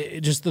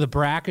just the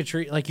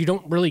bracketry. Like you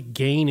don't really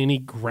gain any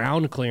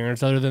ground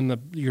clearance other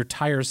than your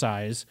tire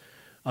size.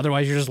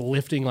 Otherwise, you're just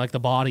lifting like the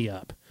body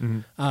up.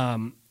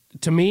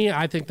 To me,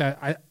 I think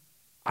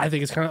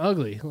it's kind of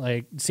ugly.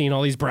 Like seeing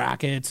all these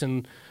brackets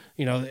and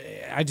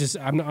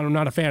I'm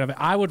not a fan of it.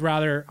 I would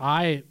rather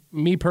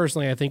me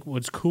personally, I think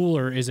what's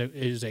cooler is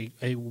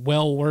a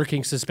well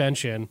working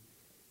suspension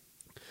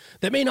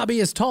that may not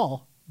be as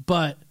tall,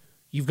 but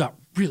you've got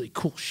really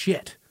cool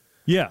shit.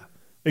 Yeah,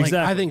 exactly.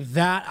 Like,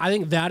 I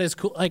think that is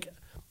cool. Like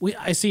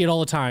I see it all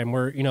the time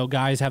where,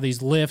 guys have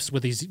these lifts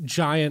with these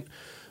giant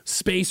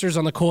spacers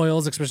on the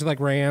coils, especially like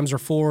Rams or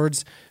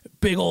Fords,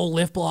 big old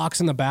lift blocks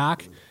in the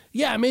back.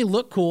 Yeah, it may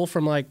look cool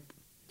from like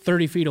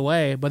 30 feet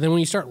away, but then when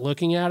you start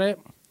looking at it,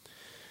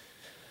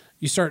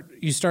 you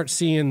start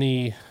seeing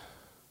the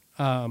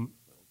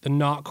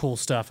not cool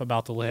stuff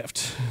about the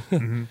lift.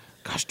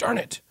 Gosh darn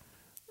it.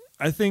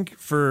 I think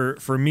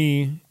for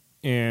me,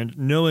 and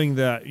knowing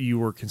that you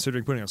were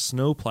considering putting a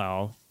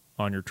snowplow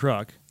on your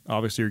truck,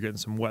 obviously you're getting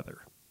some weather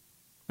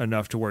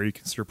enough to where you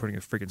consider putting a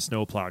freaking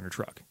snowplow on your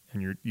truck,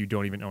 and you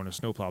don't even own a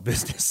snowplow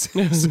business.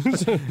 It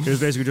was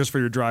basically just for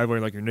your driveway,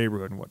 like your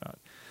neighborhood and whatnot.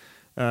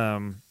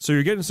 So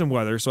you're getting some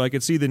weather, so I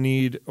could see the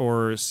need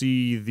or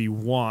see the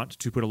want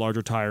to put a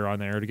larger tire on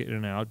there to get in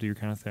and out, do your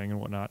kind of thing and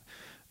whatnot.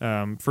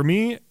 For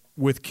me,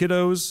 with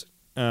kiddos,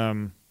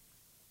 and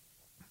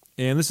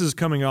this is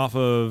coming off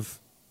of,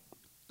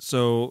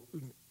 so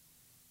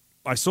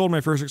I sold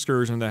my first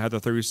Excursion that had the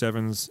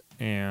 37s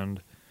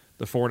and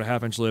the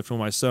 4.5 inch lift when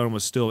my son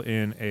was still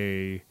in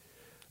a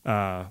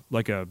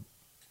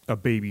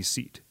baby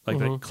seat, like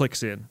that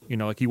clicks in,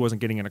 like he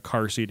wasn't getting in a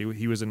car seat.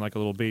 He was in like a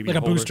little baby, like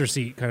holder. A booster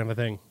seat kind of a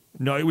thing.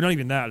 No, not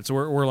even that. So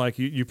we're like,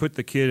 you put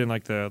the kid in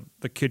like the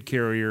kid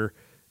carrier,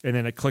 and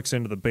then it clicks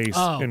into the base.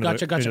 Oh, into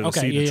gotcha. the Okay,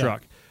 seat of the yeah.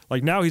 truck.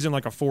 Like now he's in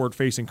like a forward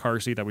facing car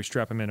seat that we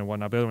strap him in and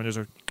whatnot. But the other one is,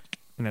 and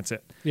that's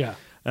it. Yeah.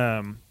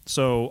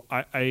 So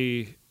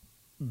I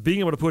being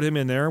able to put him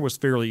in there was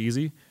fairly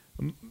easy.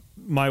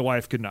 My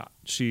wife could not.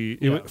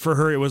 For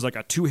her, it was like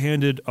a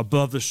two-handed,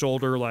 above the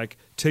shoulder, like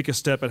take a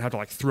step and have to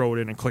like throw it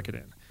in and click it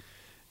in.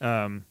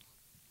 And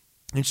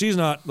she's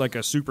not like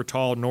a super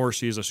tall, nor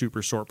she's a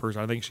super short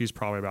person. I think she's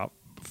probably about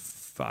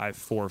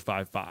 5'4",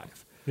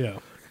 5'5".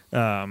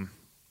 Yeah.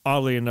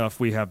 Oddly enough,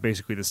 we have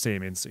basically the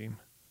same inseam.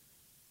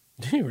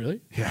 Do you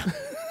really? Yeah.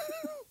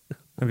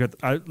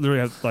 I literally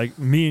have like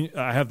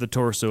I have the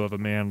torso of a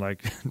man,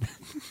 like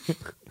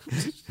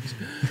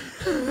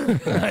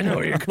I know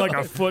where you're going. like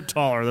a foot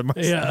taller than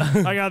myself.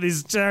 Yeah. I got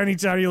these tiny,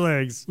 tiny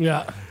legs.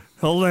 Yeah.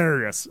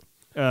 Hilarious.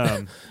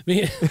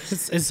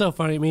 It's so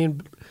funny. I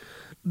mean,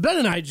 Ben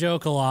and I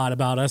joke a lot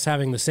about us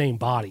having the same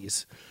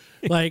bodies.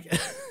 Like,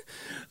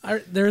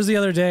 there's the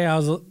other day I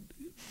was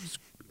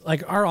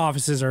like, our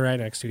offices are right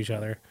next to each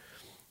other.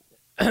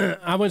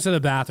 I went to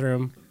the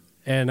bathroom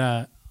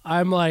and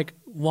I'm like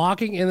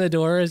walking in the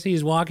door as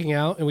he's walking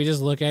out, and we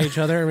just look at each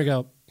other and we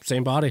go,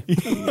 same body.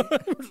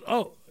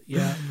 Oh,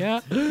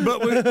 yeah.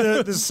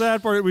 But the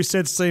sad part, we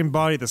said same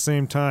body at the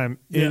same time,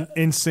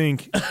 in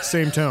sync,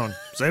 same tone,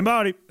 same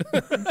body.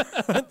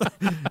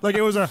 Like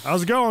it was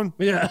how's it going?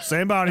 Yeah.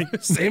 Same body.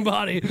 Same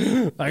body.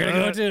 I gotta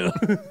go too.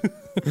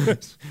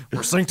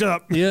 We're synced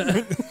up.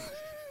 Yeah.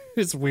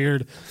 It's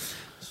weird.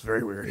 It's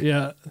very weird.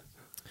 Yeah.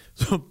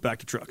 So back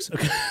to trucks.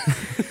 Okay.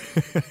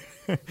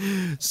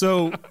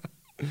 So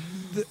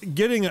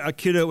getting a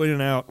kiddo in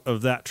and out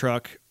of that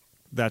truck,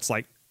 that's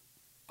like,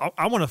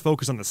 I want to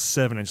focus on the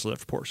 7-inch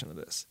lift portion of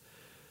this.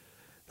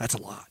 That's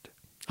a lot.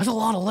 That's a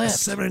lot of lift.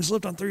 7-inch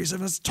lift on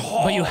 37, that's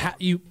tall.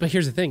 But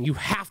here's the thing: you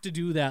have to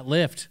do that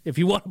lift if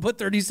you want to put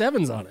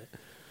 37s on it,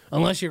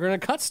 unless you're going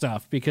to cut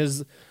stuff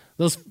because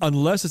those.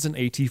 Unless it's an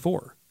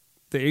AT4,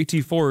 the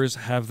AT4s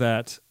have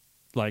that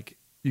like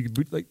you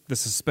could like the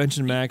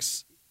suspension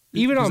max.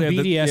 Even on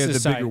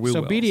BDS's side, so wells.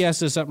 BDS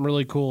does something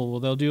really cool. Well,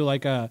 they'll do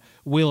like a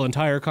wheel and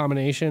tire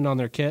combination on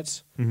their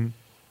kits.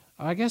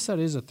 I guess that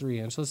is a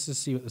 3-inch. Let's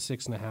just see what the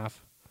 6.5.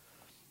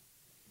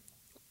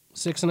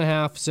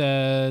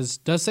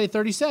 6.5 does say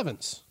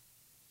 37s.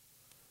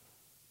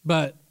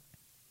 But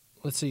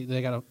let's see,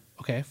 they got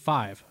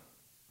 5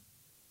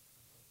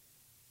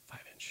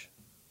 inch.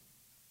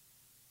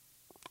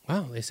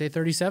 Wow, they say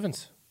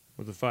 37s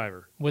with a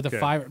fiver. with a Okay.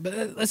 5,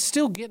 but that's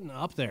still getting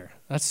up there.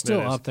 That's still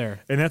That is. up there.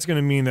 And that's going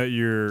to mean that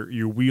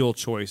your wheel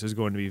choice is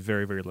going to be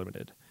very, very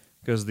limited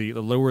because the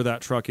lower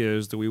that truck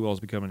is, the wheel wells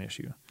become an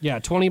issue. Yeah,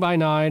 20 by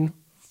 9,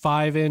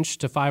 5 inch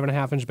to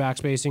 5.5 inch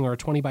backspacing, or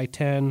 20 by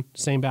 10,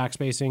 same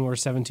backspacing, or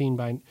 17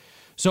 by.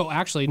 So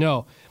actually,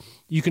 no,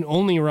 you can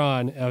only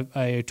run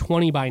a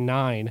 20 by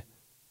 9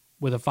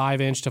 with a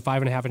 5 inch to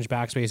 5.5 inch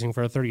backspacing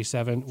for a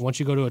 37. Once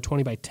you go to a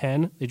 20 by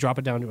 10, they drop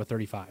it down to a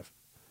 35.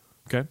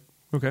 Okay.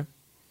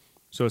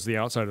 So it's the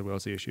outside of the wheel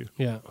that's the issue.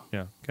 Yeah.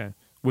 Yeah. Okay.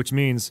 Which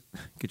means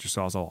get your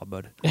Sawzall,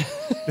 bud.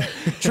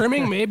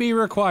 Trimming may be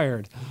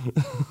required.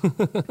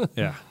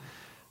 Yeah.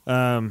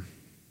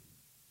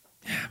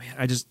 Yeah, man.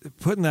 I just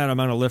putting that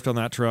amount of lift on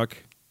that truck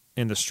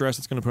and the stress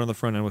it's going to put on the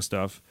front end with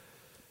stuff.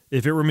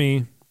 If it were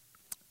me,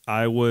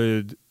 I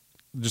would,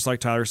 just like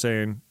Tyler's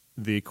saying,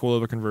 the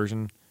coilover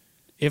conversion.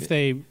 If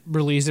they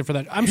release it for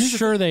that, I'm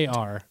sure they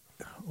are.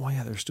 Well,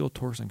 yeah, they're still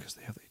Torsen because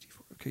they have the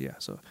AT4. Okay, yeah.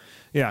 So,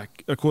 yeah,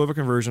 a coilover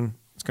conversion.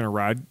 It's going to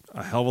ride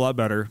a hell of a lot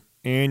better,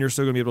 and you're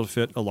still going to be able to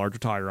fit a larger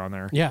tire on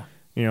there. Yeah.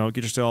 You know,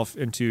 get yourself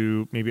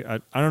into maybe, I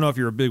don't know if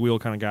you're a big wheel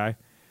kind of guy,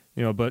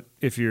 you know, but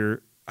if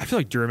you're, I feel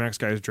like Duramax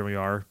guys generally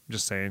are,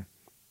 just saying.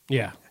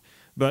 Yeah.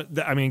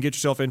 But, I mean, get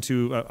yourself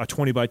into a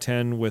 20 by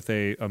 10 with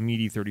a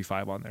meaty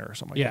 35 on there or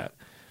something like that.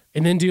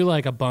 And then do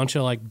like a bunch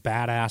of like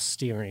badass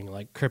steering,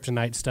 like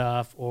kryptonite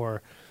stuff,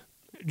 or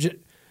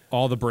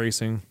All the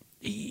bracing.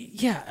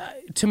 yeah.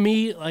 To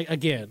me, like,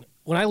 again,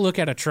 when I look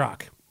at a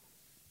truck,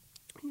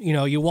 you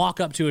know, you walk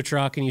up to a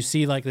truck and you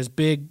see like this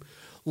big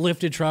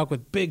lifted truck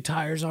with big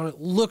tires on it.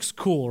 Looks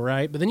cool,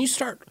 right? But then you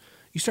start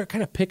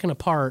kind of picking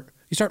apart.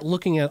 You start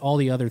looking at all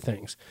the other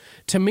things.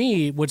 To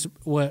me,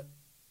 what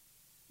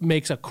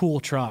makes a cool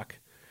truck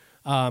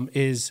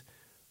is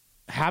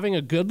having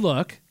a good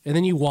look, and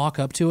then you walk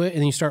up to it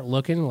and you start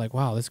looking and like,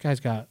 wow, this guy's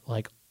got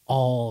like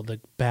all the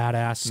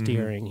badass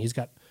steering. He's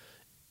got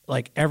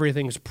like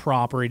everything's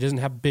proper. He doesn't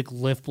have big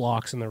lift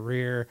blocks in the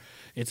rear.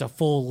 It's a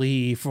full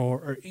leaf,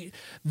 or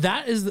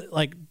that is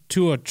like,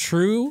 to a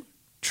true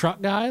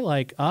truck guy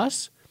like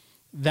us,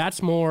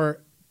 that's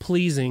more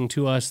pleasing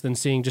to us than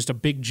seeing just a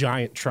big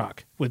giant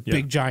truck with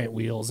big giant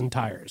wheels and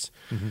tires.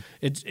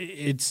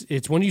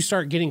 It's when you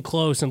start getting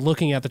close and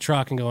looking at the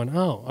truck and going,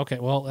 oh, okay,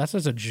 well, that's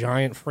just a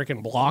giant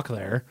freaking block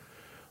there.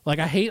 Like,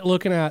 I hate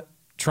looking at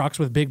trucks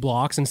with big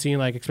blocks and seeing,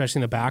 like, especially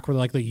in the back where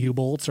like the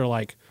U-bolts are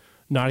like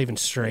not even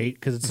straight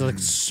because it's like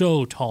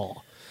so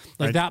tall.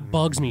 Like, that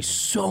bugs me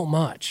so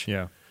much.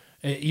 Yeah.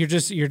 You're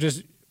just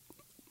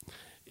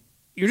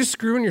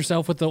screwing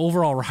yourself with the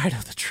overall ride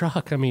of the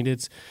truck. I mean,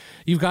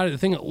 you've got the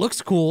thing that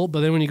looks cool, but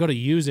then when you go to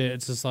use it,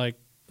 it's just like,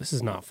 this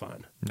is not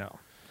fun. No.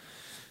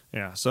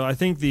 Yeah. So I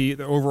think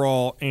the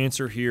overall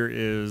answer here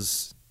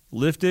is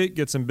lift it,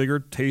 get some bigger,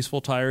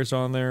 tasteful tires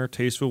on there,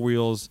 tasteful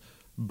wheels,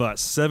 but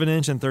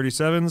 7-inch and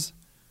 37s,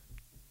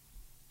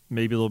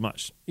 maybe a little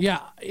much. Yeah,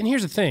 and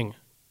here's the thing.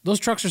 Those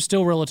trucks are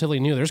still relatively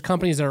new. There's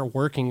companies that are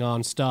working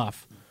on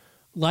stuff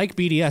like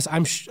BDS.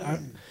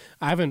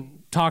 I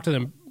haven't talked to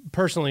them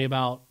personally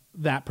about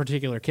that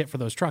particular kit for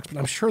those trucks, but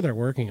I'm sure they're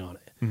working on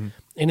it.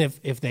 And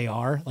if they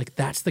are, like,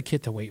 that's the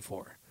kit to wait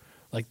for.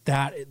 Like,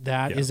 that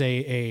is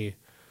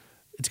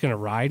it's going to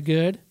ride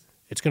good.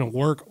 It's going to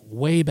work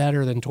way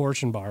better than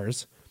torsion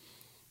bars.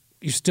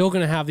 You're still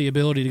going to have the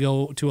ability to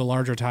go to a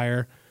larger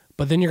tire,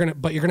 but then you're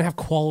going to have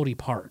quality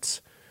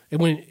parts.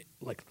 And when,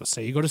 like, let's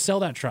say you go to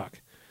sell that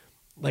truck,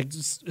 like,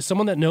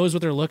 someone that knows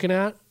what they're looking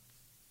at,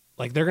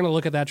 like, they're going to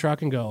look at that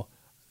truck and go,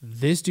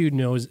 this dude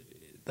knows,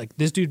 like,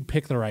 this dude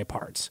picked the right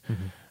parts.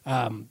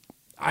 I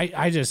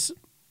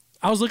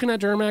was looking at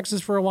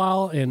Duramaxes for a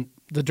while, and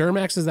the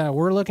Duramaxes that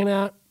we're looking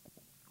at,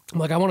 I'm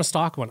like, I want a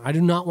stock one. I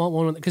do not want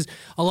one, because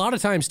a lot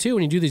of times too,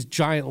 when you do these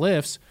giant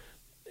lifts,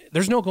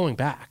 there's no going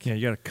back. Yeah,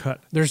 you got to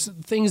cut. There's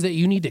things that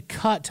you need to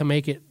cut to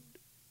make it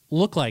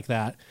look like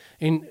that.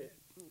 And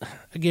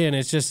again,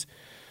 it's just,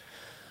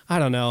 I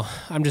don't know.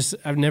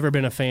 I've never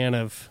been a fan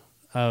of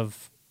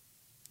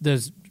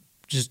those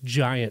just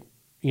giant,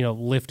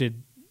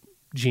 lifted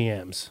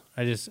GMs.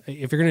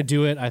 If you're going to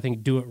do it, I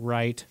think do it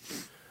right.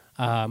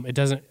 It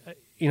doesn't,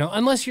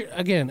 unless you're,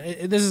 again,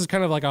 this is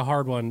kind of like a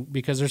hard one,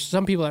 because there's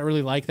some people that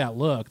really like that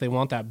look. They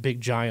want that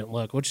big giant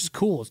look, which is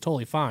cool. It's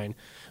totally fine.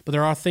 But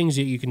there are things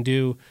that you can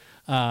do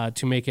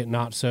to make it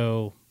not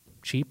so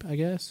cheap, I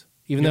guess.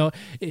 Even though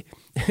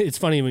it's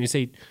funny when you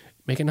say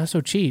make it not so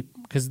cheap,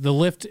 because the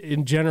lift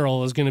in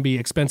general is going to be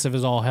expensive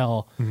as all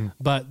hell.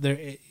 But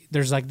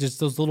there's like just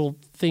those little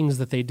things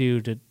that they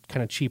do to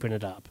kind of cheapen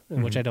it up,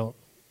 which I don't.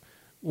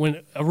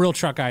 When a real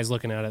truck guy is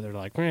looking at it, they're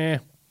like,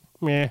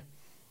 meh.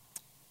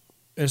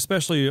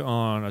 Especially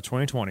on a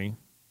 2020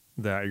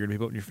 that you're going to be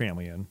putting your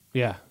family in.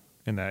 Yeah.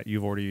 And that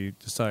you've already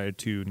decided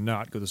to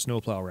not go the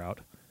snowplow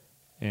route,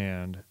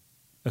 and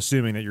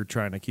assuming that you're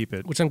trying to keep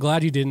it. Which I'm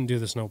glad you didn't do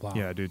the snowplow.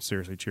 Yeah, dude,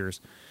 seriously, cheers.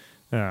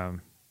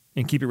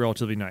 and keep it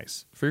relatively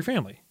nice for your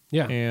family.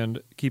 Yeah.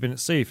 And keeping it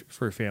safe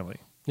for your family.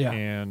 Yeah.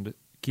 And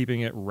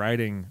keeping it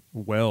riding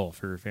well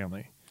for your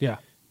family. Yeah.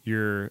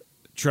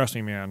 Trust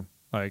me, man,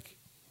 like,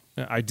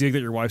 I dig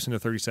that your wife's into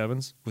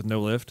 37s with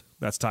no lift.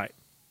 That's tight.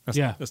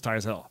 That's tight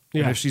as hell.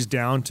 Yeah. And if she's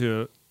down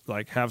to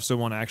like have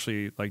someone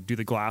actually like do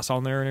the glass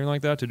on there and everything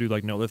like that to do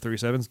like no lift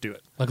 37s, do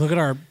it. Like, look at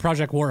our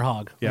Project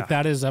Warhog. Yeah. Like,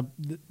 that is a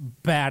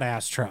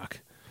badass truck.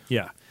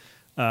 Yeah.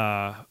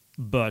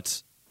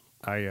 But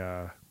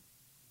I,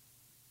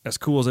 as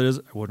cool as it is,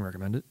 I wouldn't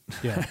recommend it.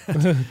 Yeah.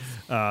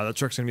 That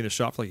truck's going to be in the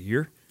shop for like a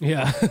year.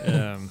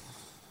 Yeah.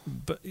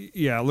 But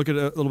yeah, look at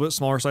a little bit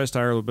smaller size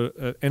tire, a little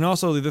bit. And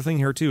also the other thing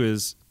here too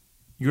is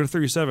you go to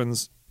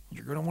 37s,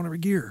 you're going to want to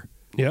regear.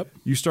 Yep.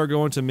 You start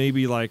going to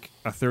maybe like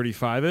a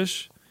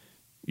 35-ish.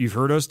 You've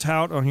heard us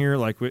tout on here,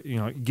 like,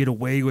 get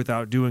away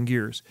without doing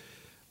gears.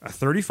 A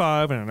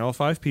 35 and an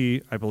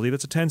L5P, I believe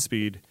it's a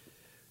 10-speed.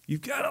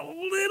 You've got a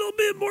little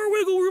bit more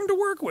wiggle room to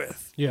work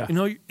with. Yeah.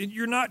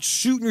 You're not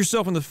shooting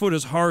yourself in the foot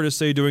as hard as,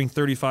 say, doing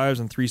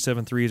 35s and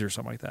 373s or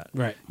something like that.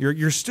 Right.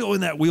 You're still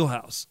in that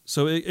wheelhouse.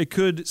 So it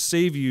could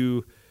save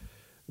you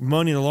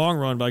money in the long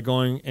run by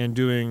going and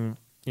doing,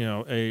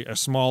 a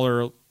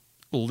smaller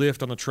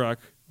lift on the truck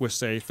with,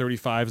 say,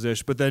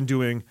 35s-ish, but then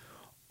doing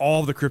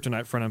all of the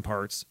kryptonite front end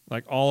parts,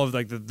 like all of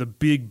like the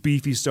big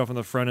beefy stuff on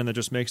the front end that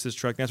just makes this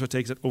truck. That's what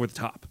takes it over the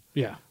top.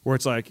 Yeah. Where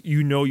it's like,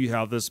 you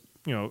have this,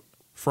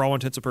 for all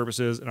intents and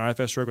purposes, an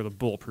IFS truck with a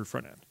bulletproof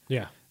front end.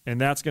 Yeah. And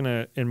that's going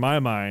to, in my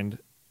mind,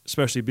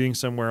 especially being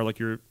somewhere like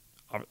you're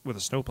with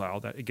a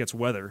snowplow that it gets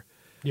weather.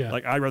 Yeah.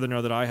 Like, I'd rather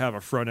know that I have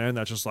a front end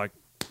that's just like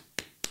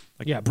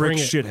yeah, brick bring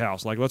it. shit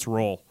house. Like, let's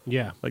roll.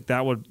 Yeah. Like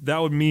that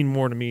would mean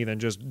more to me than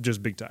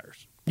just big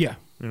tires. Yeah.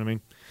 You know what I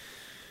mean?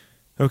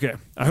 Okay.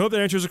 I hope that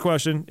answers the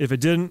question. If it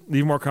didn't,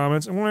 leave more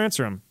comments and we'll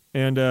answer them.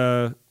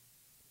 And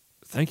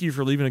thank you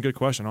for leaving a good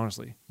question,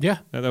 honestly. Yeah.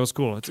 That was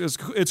cool.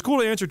 It's cool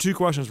to answer 2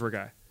 questions for a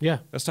guy. Yeah.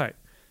 That's tight.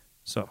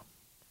 So,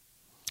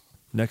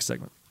 next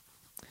segment.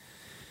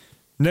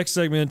 Next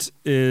segment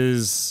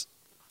is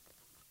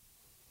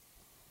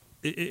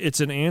it's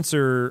an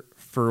answer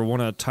for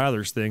one of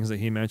Tyler's things that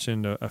he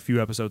mentioned a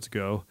few episodes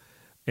ago,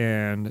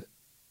 and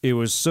it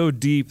was so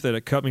deep that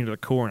it cut me to the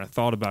core, and I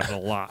thought about it a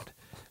lot.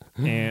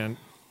 And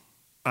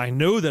I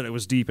know that it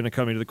was deep and it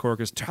cut me to the core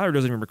because Tyler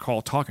doesn't even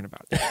recall talking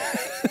about it.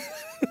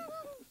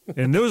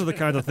 And those are the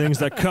kinds of things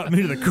that cut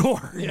me to the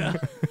core. Yeah.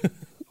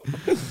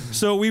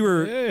 So we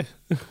were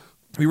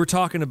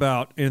talking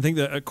about, and I think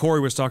that Corey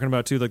was talking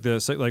about too,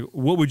 like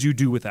what would you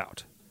do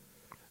without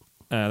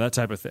that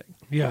type of thing?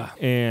 Yeah.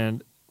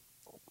 And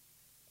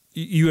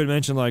you had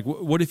mentioned like,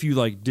 what if you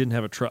like didn't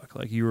have a truck,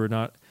 like you were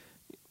not,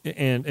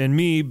 and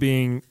me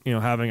being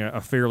having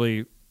a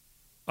fairly,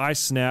 I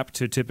snap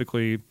to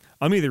typically,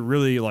 I'm either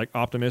really like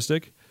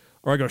optimistic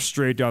or I go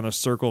straight down the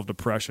circle of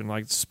depression,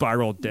 like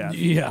spiral death.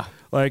 Yeah.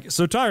 Like,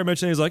 so Tyler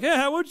mentioned, he's like,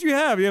 yeah, what'd you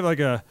have? You have like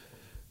the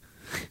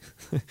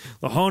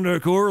Honda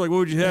Accord? Like, what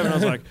would you have? And I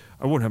was like,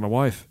 I wouldn't have my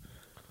wife.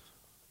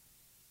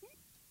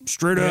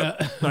 Straight up.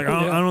 Yeah. Like,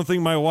 I don't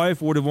think my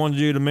wife would have wanted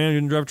you to man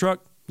and drive a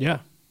truck. Yeah.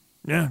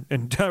 Yeah.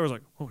 And Tyler was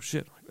like, oh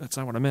shit, that's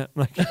not what I meant.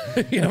 Like,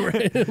 Yeah.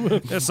 Right.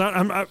 that's not,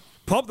 I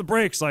pump the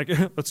brakes. Like,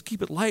 let's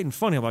keep it light and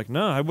funny. I'm like,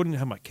 no, I wouldn't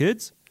have my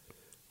kids.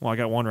 Well, I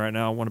got one right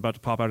now, one about to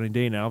pop out any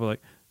day now, but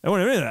like, I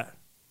wouldn't have any of that.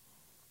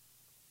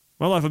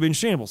 My life would be in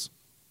shambles.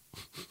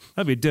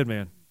 I'd be a dead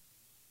man.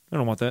 I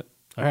don't want that.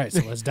 All right.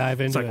 So let's dive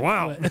into It's like, it.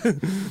 wow.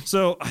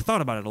 So I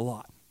thought about it a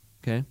lot.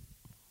 Okay.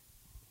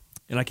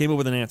 And I came up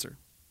with an answer.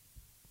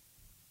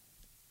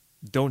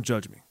 Don't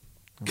judge me.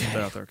 I'll put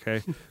that out there,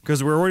 okay?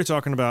 Because we're already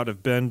talking about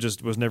if Ben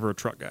just was never a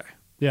truck guy.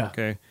 Yeah.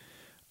 Okay.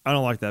 I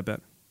don't like that Ben,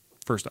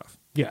 first off.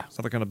 Yeah. It's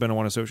not the kind of Ben I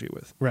want to associate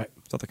with. Right.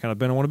 It's not the kind of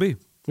Ben I want to be.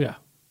 Yeah.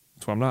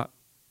 That's why I'm not.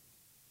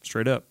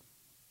 Straight up.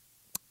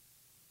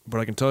 But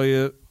I can tell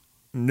you,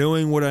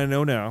 knowing what I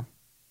know now,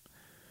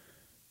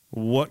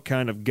 what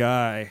kind of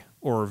guy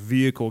or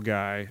vehicle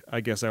guy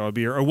I guess I would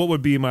be, or what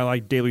would be my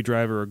like daily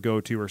driver or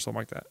go-to or something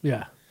like that.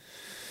 Yeah.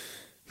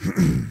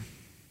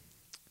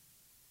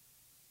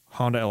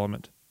 Honda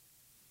Element.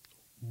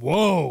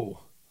 Whoa.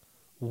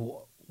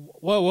 Whoa.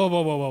 Whoa. Whoa.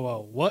 Whoa. Whoa. Whoa.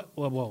 Whoa. What?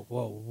 Whoa. Whoa.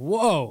 Whoa.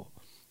 Whoa.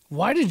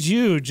 Why did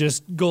you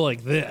just go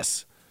like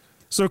this?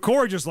 So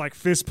Corey just like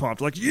fist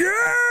pumped, like,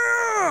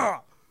 yeah!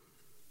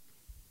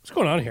 What's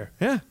going on here?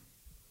 Yeah.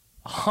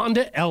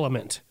 Honda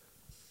Element.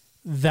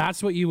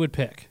 That's what you would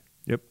pick.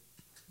 Yep.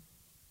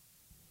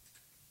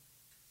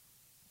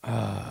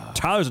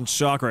 Tyler's in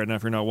shock right now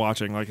if you're not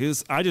watching. Like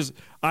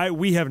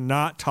we have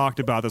not talked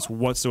about this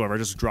whatsoever. I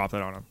just dropped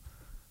that on him.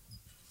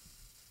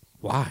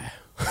 Why?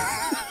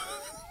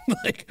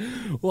 like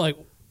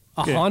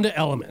a Okay. Honda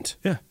Element.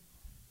 Yeah.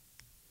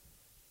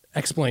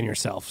 Explain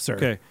yourself, sir.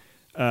 Okay.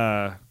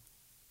 And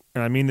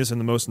I mean this in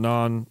the most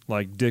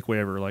like dick way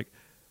ever. Like,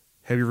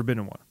 have you ever been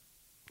in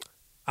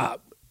one?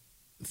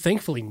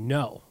 Thankfully,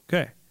 no.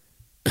 Okay.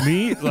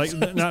 Me, like,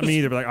 not me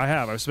either, but like I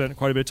have. I've spent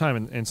quite a bit of time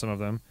in some of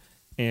them.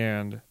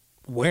 And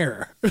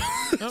Where? I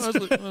was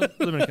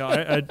living in Cal.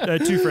 I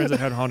had 2 friends that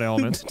had Honda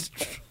Elements.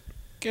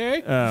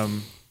 Okay.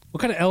 Um, What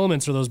kind of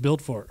elements are those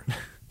built for?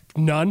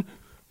 None.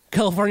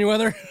 California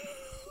weather.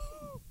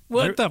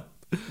 What the?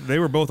 They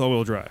were both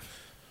all-wheel drive.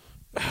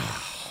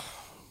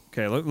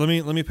 Okay, let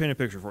me paint a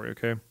picture for you.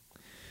 Okay.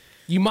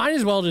 You might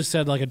as well just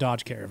said like a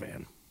Dodge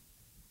Caravan.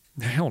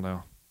 Hell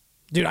no.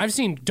 Dude, I've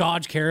seen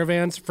Dodge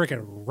Caravans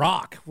freaking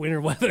rock winter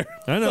weather.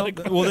 I know.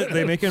 Well,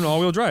 they make it an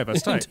all-wheel drive.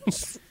 That's tight.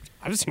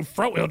 I've seen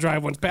front wheel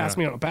drive ones pass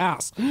me on a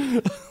pass.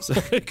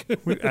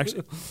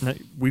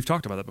 We've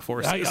talked about that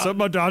before. Yeah. Some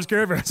about Dodge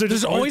Caravans are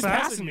Just just always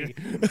passing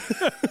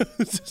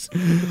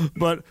passing you. me.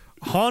 But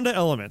Honda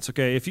Elements,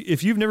 okay,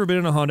 if you've never been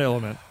in a Honda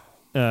Element,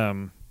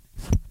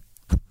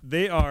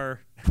 they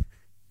are.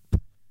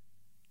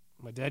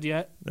 Am I dead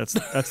yet? That's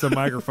the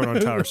microphone on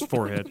Tyler's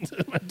forehead.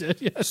 Am I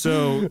dead yet?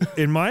 So,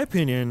 in my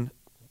opinion,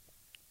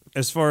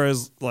 as far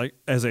as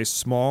as a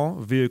small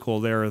vehicle,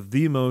 they are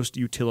the most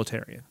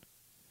utilitarian.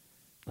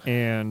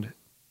 And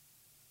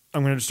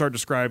I'm going to start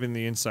describing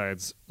the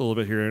insides a little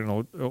bit here,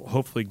 and it'll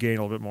hopefully gain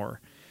a little bit more.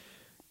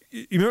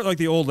 You remember like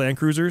the old Land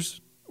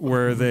Cruisers,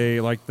 where they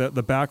like the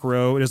back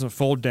row, it doesn't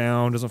fold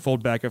down, doesn't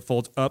fold back, it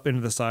folds up into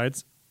the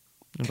sides.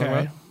 You know what I'm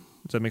talking about?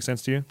 Does that make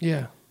sense to you?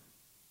 Yeah.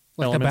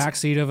 Like Elements. the back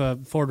seat of a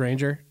Ford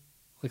Ranger?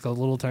 Like the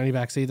little tiny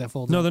back seat that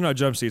folds No, up? they're not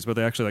jump seats, but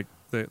they actually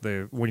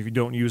they when you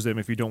don't use them,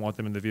 if you don't want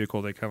them in the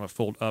vehicle, they kind of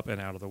fold up and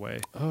out of the way.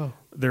 Oh.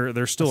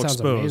 They're still That sounds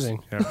exposed.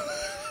 amazing. Yeah.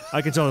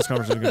 I can tell this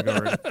conversation is going to go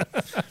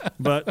already.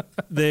 But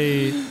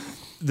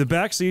the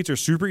back seats are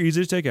super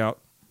easy to take out.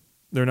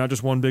 They're not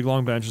just one big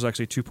long bench. There's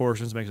actually two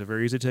portions. Makes it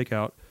very easy to take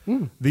out.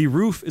 The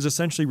roof is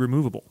essentially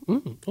removable.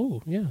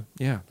 Oh, yeah.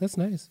 Yeah. That's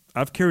nice.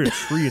 I've carried a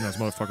tree in those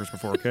motherfuckers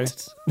before, okay?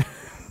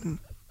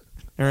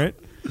 All right.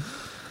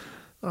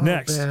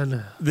 Next,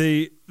 man.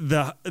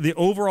 the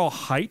overall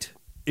height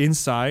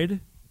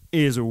inside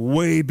is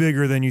way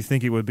bigger than you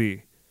think it would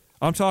be.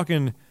 I'm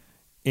talking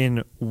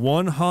in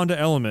one Honda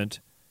Element,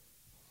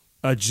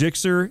 a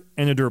Gixxer,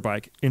 and a dirt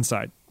bike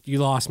inside. You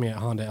lost me at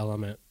Honda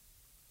Element.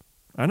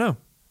 I know.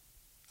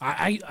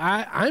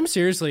 I'm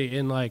seriously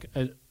in like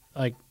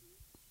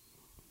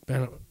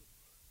Ben.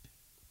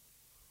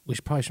 We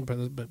probably shouldn't put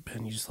this, but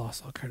Ben, you just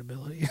lost all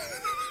credibility.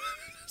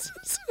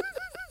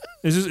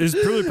 It's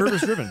purely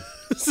purpose driven.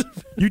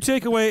 You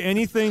take away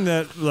anything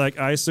that like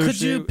I associate.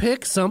 Could you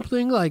pick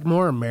something like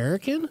more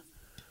American,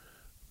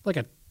 like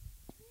a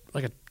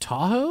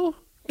Tahoe?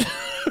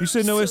 You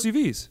said no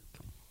SUVs,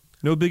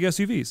 no big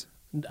SUVs.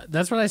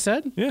 That's what I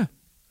said. Yeah,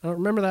 I don't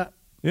remember that.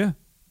 yeah.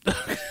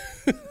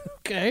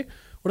 Okay.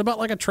 What about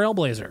like a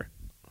Trailblazer?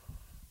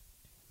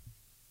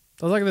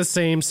 Those like the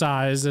same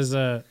size as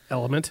a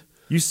Element.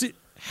 You see?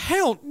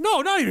 Hell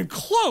no, not even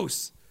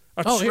close.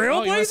 A Here, you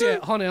wanna see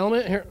Trailblazer? a Honda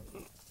Element here.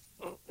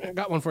 I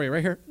got one for you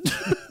right here.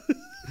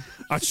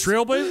 A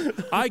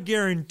Trailblazer? I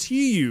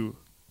guarantee you,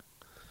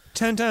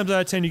 10 times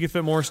out of 10, you can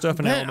fit more stuff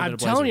in an Man, Element than I'm a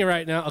Blazer. telling you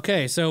right now.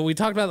 Okay, so we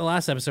talked about the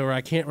last episode where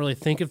I can't really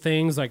think of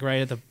things like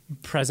right at the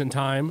present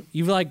time.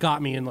 You've like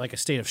got me in like a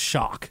state of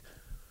shock.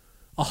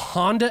 A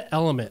Honda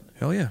Element.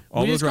 Hell yeah.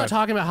 We just got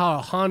talking about how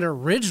a Honda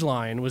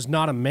Ridgeline was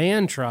not a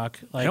man truck.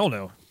 Like Hell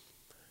no.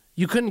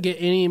 you couldn't get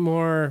any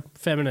more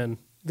feminine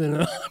than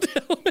a Honda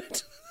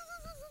Element.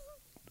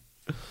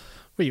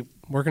 Were you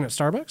working at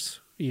Starbucks?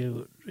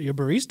 You a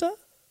barista?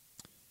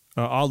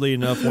 Oddly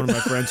enough, one of my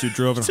friends who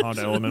drove a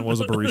Honda Element was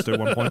a barista at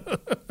one point.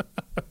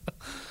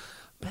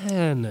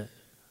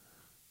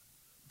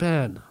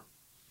 Ben.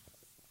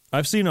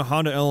 I've seen a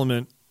Honda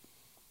Element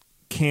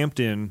camped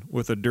in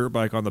with a dirt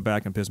bike on the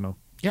back in Pismo.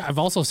 Yeah, I've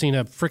also seen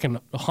a freaking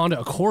Honda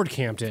Accord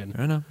camped in.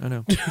 I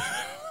know.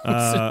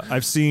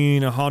 I've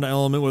seen a Honda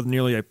Element with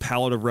nearly a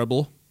pallet of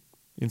Rebel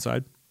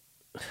inside.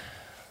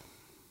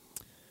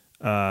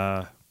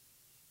 I'm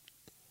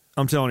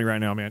telling you right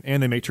now, man.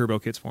 And they make turbo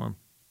kits for them.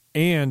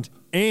 And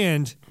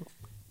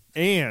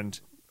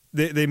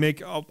they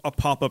make a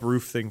pop-up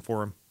roof thing for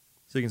them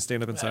so you can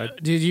stand up inside.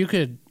 Dude, you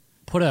could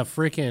put a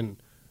freaking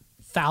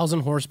 1,000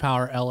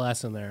 horsepower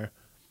LS in there,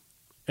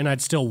 and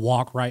I'd still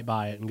walk right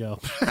by it and go,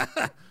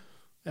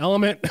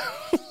 Element.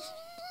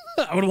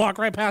 I would walk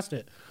right past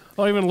it. I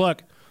don't even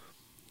look.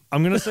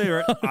 I'm going to say,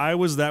 right, I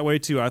was that way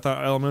too. I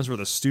thought Elements were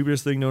the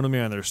stupidest thing known to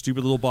man. They're a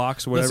stupid little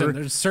box or whatever. Listen,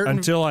 there's certain-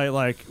 Until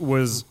I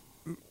was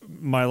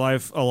my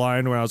life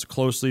aligned when I was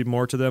closely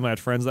more to them. I had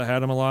friends that had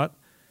them a lot.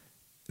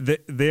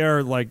 They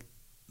are like,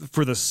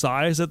 for the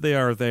size that they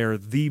are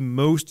the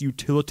most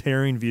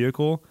utilitarian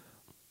vehicle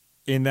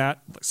in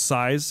that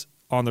size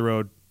on the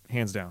road,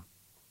 hands down.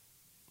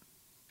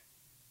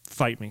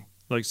 Fight me,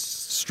 like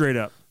straight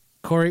up,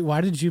 Corey, why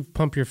did you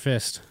pump your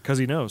fist? because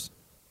he knows.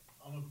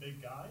 I'm a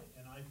big guy,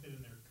 and I fit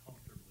in there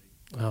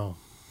comfortably. Oh,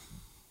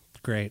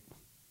 great.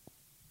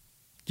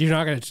 You're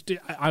not gonna.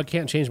 I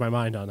can't change my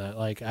mind on that.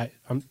 Like I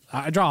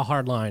draw a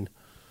hard line,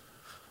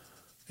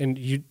 and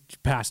you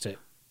passed it.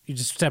 You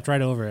just stepped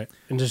right over it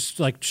and just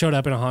like showed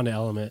up in a Honda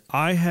Element.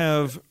 I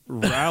have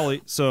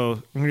rallied. So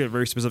I'm gonna get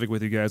very specific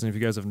with you guys, and if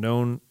you guys have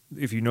known,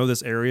 if you know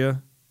this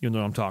area, you'll know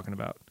what I'm talking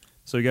about.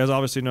 So you guys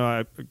obviously know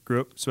I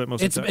grew up, spent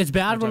most of the time. It's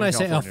bad my when time I in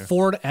say a California.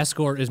 Ford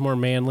Escort is more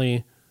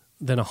manly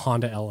than a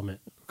Honda Element.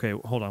 Okay,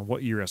 hold on.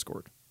 What year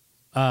Escort?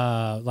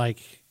 Like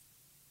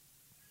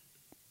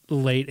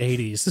late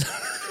 80s.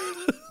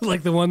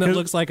 Like the one that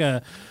looks like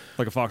a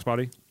Fox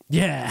body.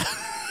 yeah.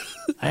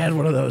 I had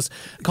one of those.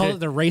 Call it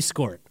the race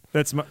skirt.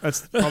 That's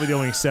probably the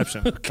only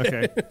exception.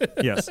 Okay.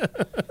 Yes.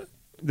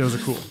 Those are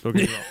cool. Don't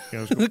get me wrong. Yeah,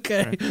 those are cool.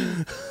 Okay.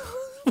 Right.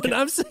 But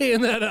I'm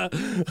saying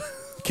that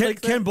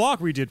Ken Block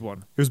redid one.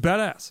 It was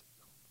badass.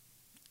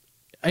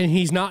 and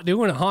he's not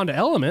doing a Honda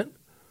Element.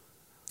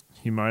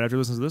 He might have to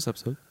listen to this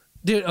episode.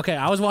 Dude, okay,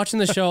 I was watching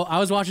the show. I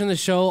was watching the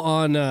show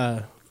on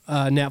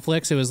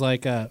Netflix. It was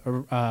like it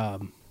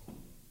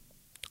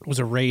was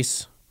a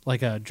race,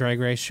 like a drag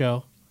race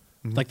show,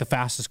 like the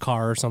fastest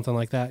car or something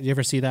like that. You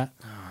ever see that?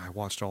 I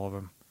watched all of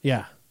them.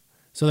 Yeah.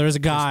 So there was a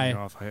Pissed me guy.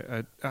 off. I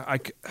don't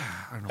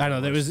know. I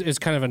know it's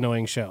kind of an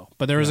annoying show,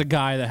 but there was a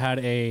guy that had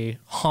a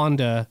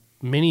Honda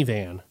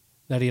minivan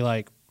that he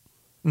like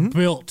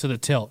built to the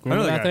tilt.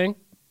 Remember I know that guy. thing?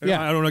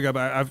 Yeah, I don't know,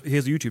 but he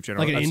has a YouTube channel.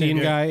 like an I've Indian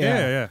seen, guy.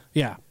 Yeah.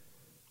 Yeah.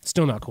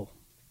 Still not cool.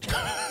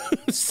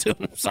 Still,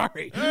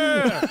 sorry.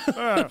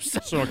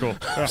 So cool.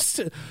 Yeah.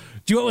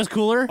 Do you know what was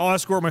cooler? I'll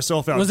escort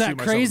myself out. Was and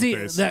that shoot myself in the crazy?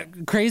 face.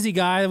 That crazy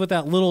guy with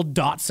that little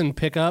Datsun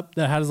pickup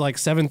that has like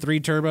 7.3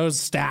 turbos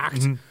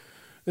stacked, and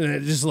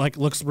it just like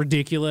looks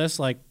ridiculous.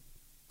 Like,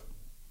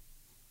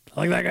 I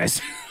like that guy's.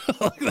 I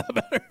like that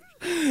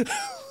better.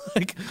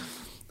 Like,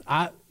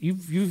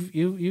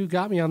 you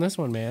got me on this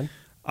one, man.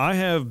 I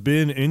have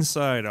been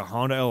inside a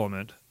Honda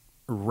Element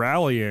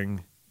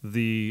rallying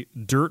the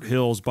dirt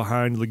hills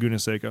behind Laguna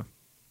Seca.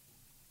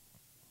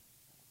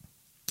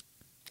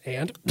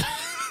 And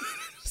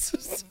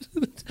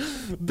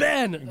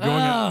Ben, Going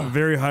at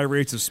very high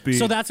rates of speed.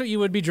 so that's what you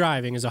would be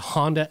driving is a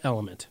Honda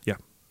Element. Yeah.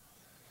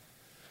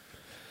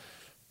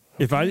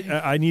 If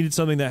I needed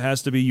something that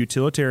has to be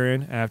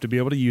utilitarian, I have to be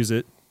able to use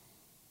it,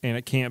 and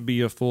it can't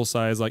be a full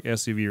size like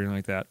SUV or anything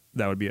like that.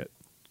 That would be it.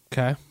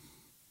 Okay,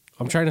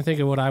 I'm trying to think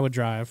of what I would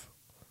drive.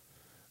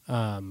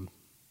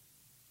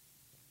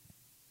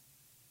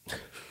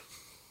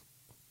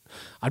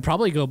 I'd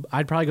probably go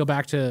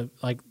back to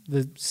like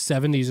the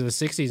 70s or the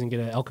 60s and get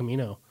an El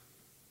Camino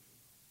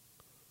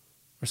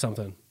or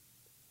something,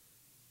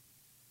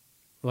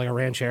 like a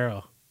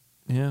Ranchero,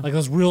 Yeah. like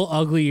those real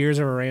ugly years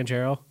of a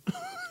Ranchero.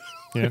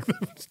 Yeah.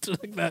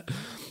 Like that.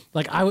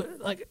 Like I would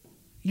like.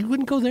 You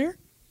wouldn't go there.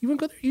 You wouldn't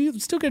go there.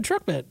 You'd still get a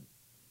truck bed.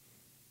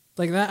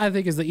 Like that, I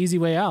think is the easy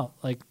way out.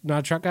 Like not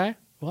a truck guy.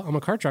 Well, I'm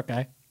a car truck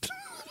guy.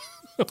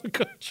 I'm a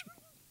car truck.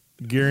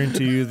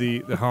 Guarantee you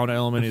the Honda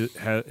Element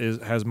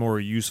has more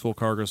useful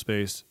cargo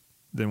space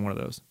than one of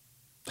those.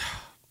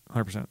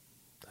 100%.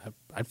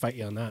 I'd fight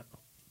you on that.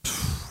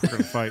 We're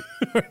going to fight.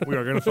 We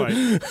are going to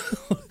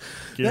fight.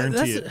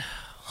 Guarantee it.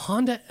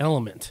 Honda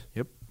Element.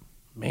 Yep.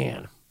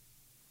 Man.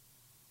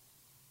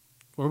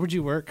 Where would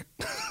you work?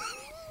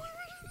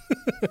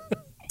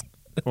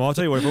 Well, I'll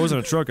tell you what. If I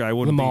wasn't a truck guy, I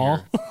wouldn't The be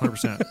mall? here.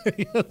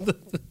 100%.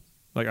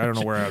 Like, I don't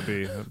know where I'd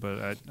be,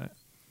 but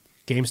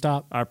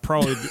GameStop? I'd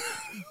probably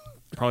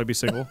be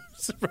single.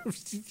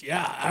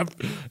 Yeah,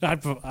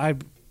 I'd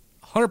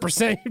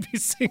 100% you'd be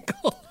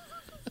single.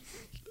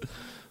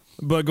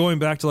 But going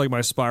back to like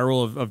my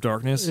spiral of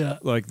darkness, Yeah.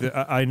 like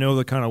I know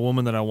the kind of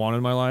woman that I want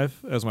in my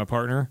life as my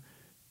partner,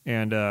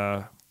 and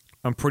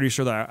I'm pretty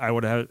sure that I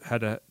would have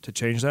had to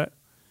change that,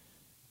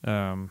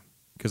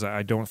 because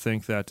I don't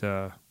think that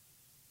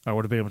I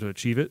would have been able to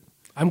achieve it.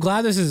 I'm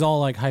glad this is all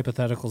like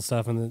hypothetical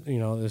stuff, and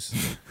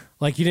this,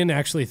 like you didn't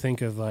actually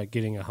think of like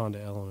getting a Honda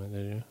Element,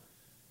 did you?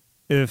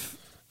 If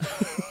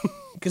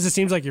Because it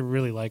seems like you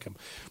really like them,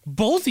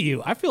 both of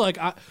you. I feel like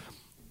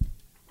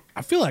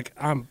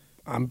I'm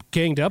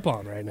ganged up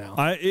on right now.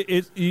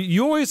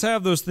 you always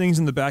have those things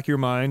in the back of your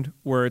mind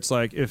where it's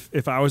like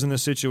if I was in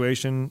this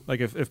situation, like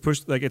if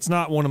pushed, like it's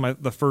not one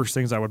of the first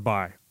things I would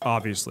buy,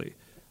 obviously,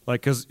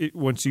 like because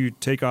once you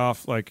take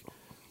off like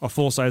a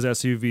full size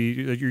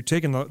SUV, you're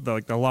taking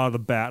like a lot of the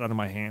bat out of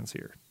my hands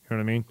here. You know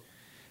what I mean?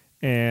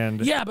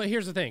 And Yeah, but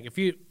here's the thing: if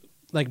you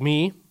like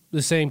me,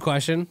 the same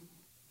question.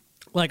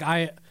 Like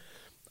I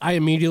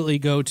immediately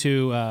go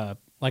to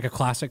like a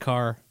classic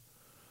car,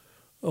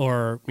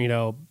 or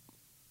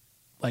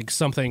like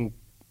something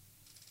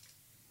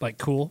like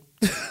cool.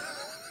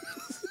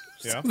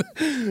 yeah,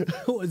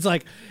 It's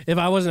like if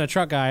I wasn't a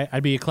truck guy,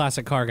 I'd be a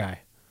classic car guy.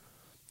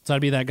 So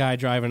I'd be that guy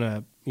driving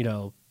a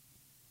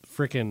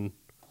freaking,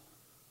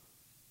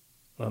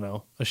 I don't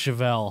know, a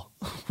Chevelle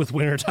with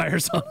winter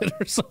tires on it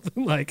or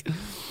something, like,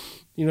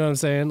 you know what I'm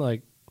saying?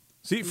 Like,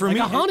 see, for like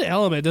me, a Honda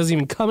Element doesn't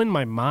even come in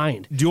my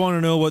mind. do you want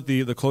to know what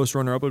the close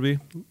runner up would be?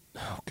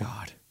 Oh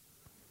God,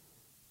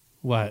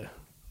 what?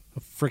 A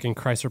freaking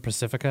Chrysler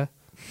Pacifica?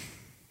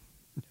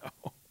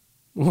 No.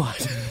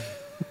 What?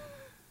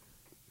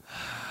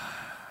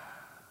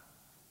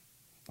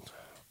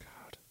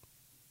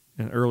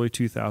 An early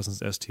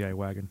 2000s STI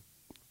wagon.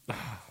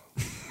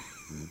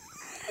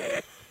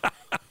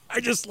 I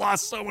just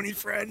lost so many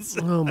friends.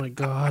 Oh my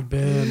God,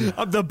 Ben.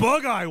 The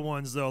bug eye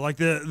ones though, like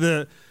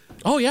the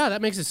Oh yeah,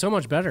 that makes it so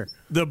much better.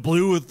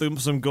 blue with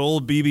some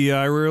gold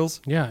BBI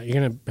rails. Yeah, you're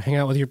gonna hang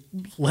out with your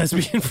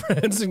lesbian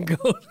friends and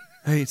go.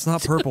 Hey, it's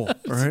not purple,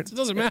 all right? It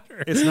doesn't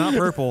matter. It's not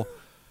purple.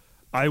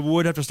 I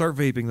would have to start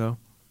vaping though.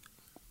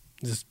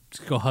 Just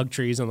go hug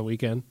trees on the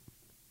weekend.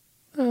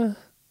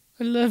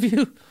 I love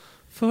you,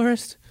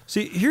 Forrest.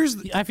 See, here's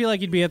I feel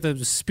like you'd be at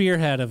the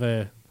spearhead of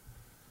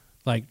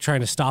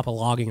trying to stop a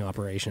logging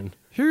operation.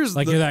 You're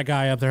that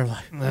guy up there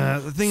like,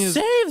 the thing is,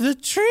 save the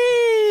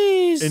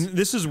trees. and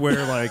this is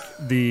where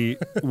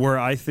where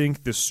I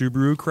think the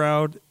Subaru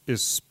crowd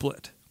is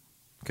split.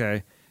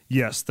 Okay,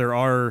 yes, there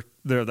are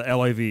the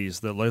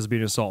LAVs, the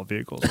lesbian assault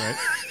vehicles, right?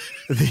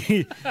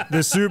 the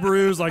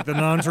Subarus, like the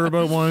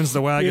non-turbo ones,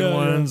 the wagon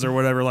ones, or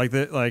whatever.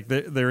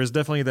 There is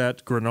definitely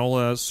that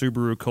granola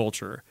Subaru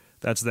culture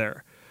that's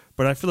there.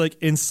 But I feel like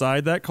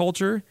inside that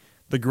culture,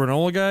 the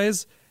granola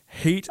guys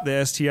hate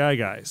the STI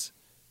guys,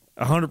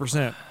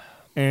 100%.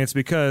 And it's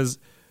because,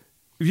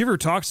 if you ever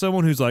talk to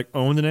someone who's like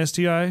owned an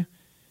STI,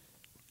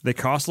 they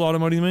cost a lot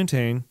of money to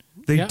maintain.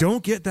 They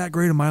don't get that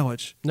great of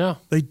mileage. No.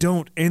 They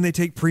don't, and they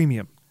take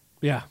premium.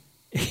 Yeah.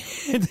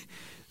 And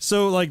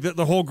so like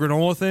the whole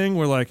granola thing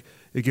where like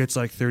it gets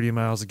like 30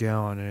 miles a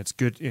gallon and it's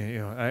good,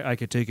 I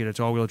could take it, it's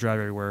all-wheel drive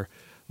everywhere.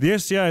 The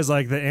STI is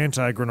like the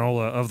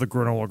anti-granola of the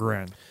granola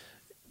grand.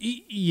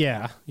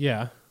 Yeah.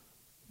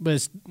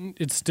 But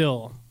it's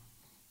still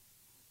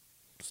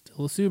a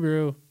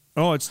Subaru.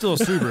 Oh, it's still a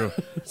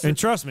Subaru. And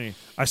trust me,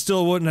 I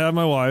still wouldn't have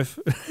my wife.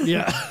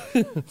 Yeah.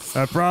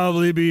 I'd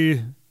probably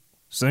be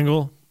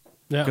single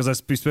Yeah. because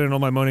I'd be spending all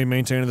my money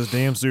maintaining this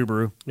damn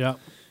Subaru. Yeah.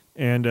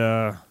 And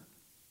I'd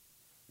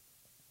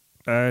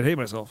hate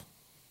myself.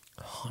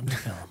 Honda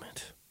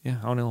Element. Yeah,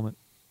 on Element.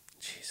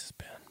 Jesus,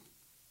 Ben.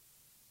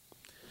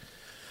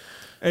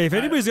 Hey, if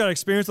anybody's got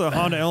experience with a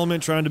Honda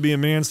Element trying to be a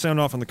man, sound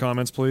off in the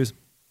comments, please.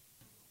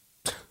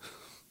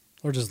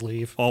 Or just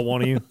leave. All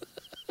one of you.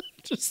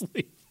 Just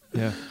leave.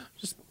 Yeah.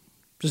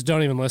 Just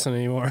don't even listen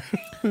anymore.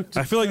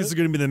 I feel like this is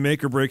going to be the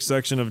make or break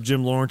section of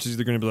Jim Lawrence. He's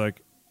either going to be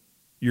like,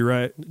 "You're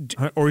right,"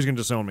 or he's going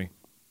to disown me.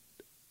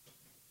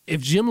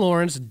 If Jim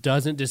Lawrence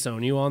doesn't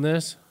disown you on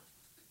this,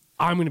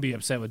 I'm going to be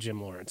upset with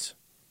Jim Lawrence.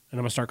 And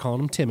I'm going to start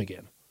calling him Tim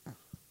again.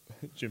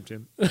 Jim.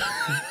 Tim.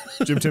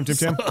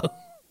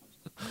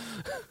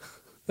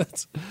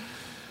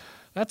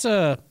 That's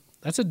a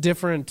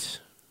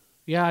different.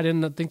 Yeah, I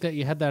didn't think that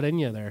you had that in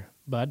you there,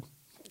 bud.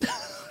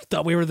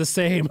 Thought we were the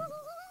same.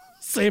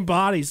 Same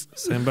bodies.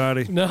 Same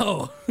body.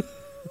 No.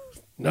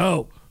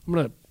 No. I'm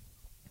going to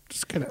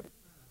just kind of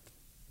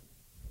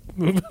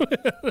move.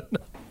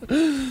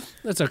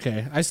 That's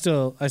okay. I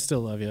still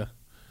love you.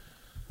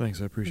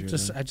 Thanks, I appreciate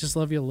it. I just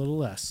love you a little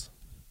less.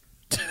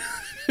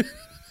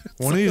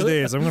 One of these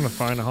days, I'm going to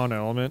find a Honda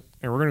Element,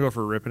 and we're going to go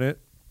for ripping it.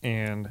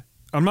 And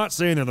I'm not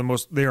saying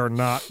they are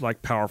not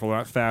like powerful,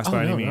 not fast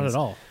by any means. Not at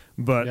all.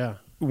 But Yeah.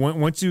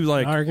 once you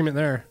like, No argument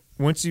there.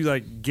 once you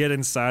like get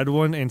inside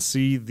one and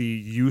see the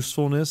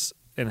usefulness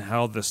and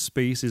how the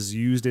space is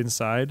used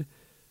inside,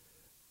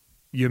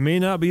 you may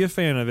not be a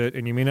fan of it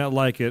and you may not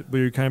like it, but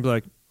you're kind of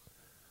like,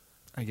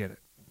 I get it.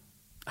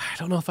 I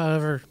don't know if I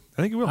ever.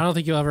 I think you will. I don't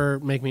think you'll ever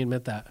make me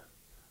admit that.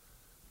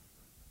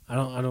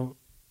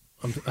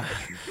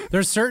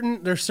 There's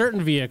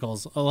certain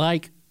vehicles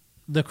like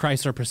the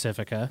Chrysler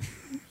Pacifica,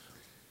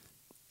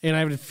 and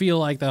I would feel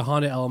like the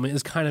Honda Element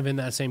is kind of in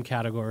that same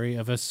category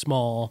of a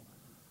small.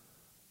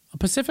 A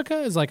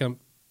Pacifica is like a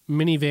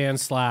minivan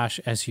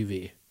 /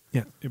 SUV.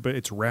 Yeah, but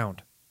it's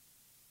round.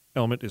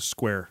 Element is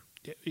square.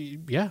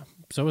 Yeah,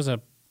 so is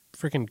a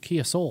freaking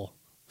Kia Soul.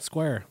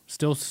 Square.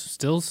 Still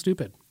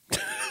stupid.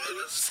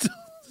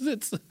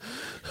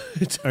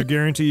 It's I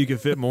guarantee you can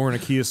fit more in a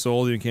Kia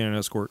Soul than you can in an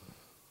Escort.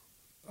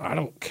 I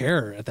don't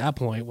care at that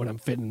point when I'm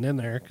fitting in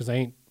there because I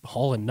ain't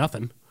hauling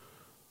nothing.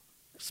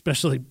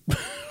 Especially,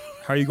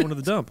 How are you going to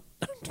the dump?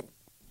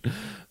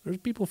 there's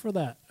people for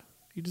that.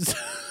 You just,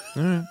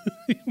 All right.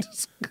 you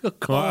just go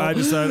call. Well, I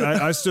decided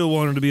I still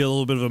wanted to be a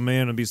little bit of a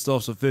man and be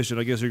self-sufficient.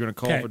 I guess you're going to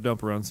call Okay. for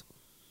dump runs.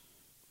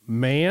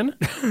 Man,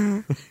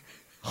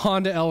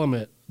 Honda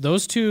Element.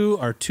 Those two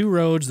are two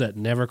roads that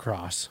never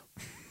cross.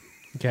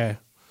 Okay.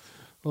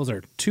 Those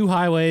are two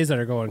highways that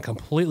are going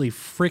completely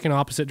freaking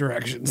opposite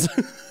directions.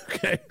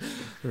 Okay.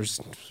 There's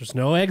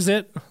no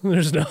exit.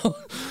 There's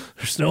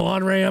no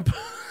on ramp.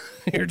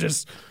 You're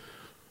just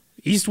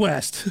east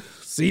west.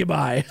 See you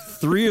bye.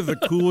 3 of the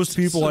coolest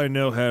people I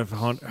know have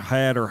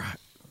had, or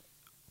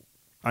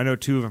I know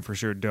 2 of them for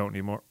sure don't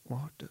anymore.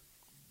 What?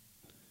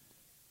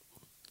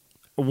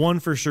 1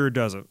 for sure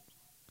doesn't,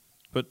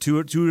 but 2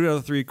 out of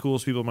the 3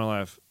 coolest people in my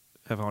life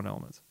have Honda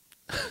Elements.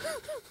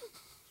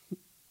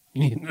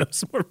 You need to know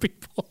some more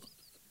people.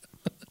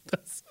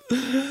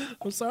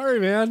 I'm sorry,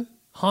 man.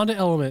 Honda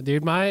Element,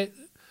 dude. I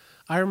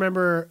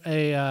remember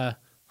a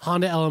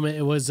Honda Element.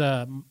 It was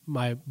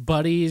my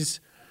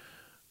buddy's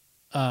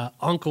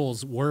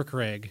uncle's work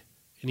rig,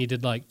 and he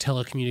did like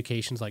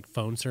telecommunications, like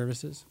phone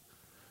services.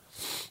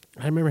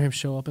 I remember him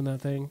show up in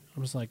that thing. I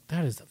was like,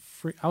 that is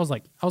the I was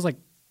like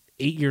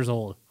 8 years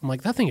old. I'm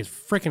like, that thing is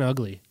freaking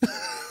ugly.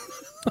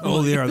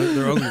 Oh, they are.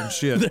 They're ugly as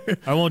shit.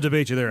 I won't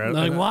debate you there.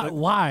 Like,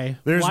 why?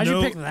 Why'd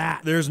you pick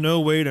that? There's no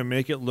way to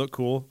make it look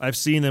cool. I've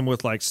seen them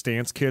with like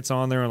stance kits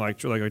on there and like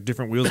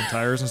different wheels and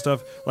tires and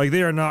stuff. Like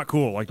they are not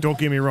cool. Like don't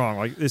get me wrong.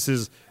 Like it's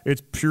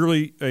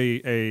purely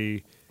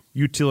a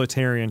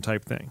utilitarian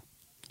type thing.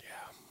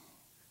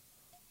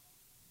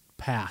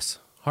 Pass.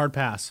 Hard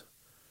pass.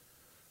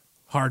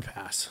 Hard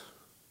pass.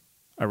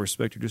 I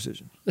respect your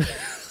decision.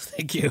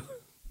 Thank you.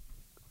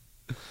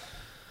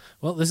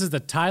 Well, this is the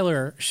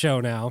Tyler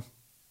show now.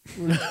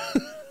 You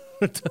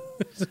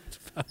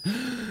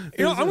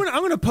know, I'm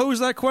gonna pose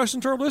that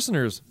question to our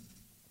listeners.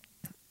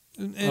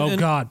 And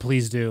God,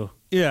 please do.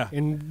 yeah,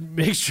 And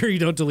make sure you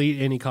don't delete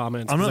any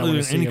comments. I'm 'cause not I wanna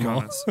leaving see any them all.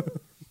 comments.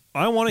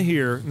 I want to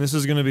hear, and this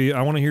is going to be,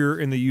 I want to hear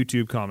in the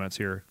YouTube comments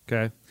here,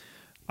 okay?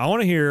 I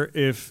want to hear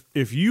if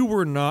you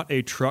were not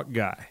a truck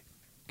guy,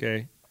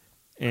 okay?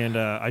 And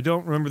I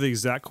don't remember the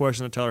exact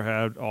question that Tyler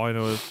had. All I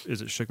know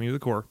is it shook me to the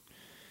core,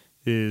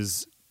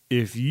 is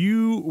if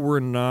you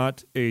were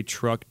not a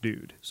truck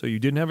dude, so you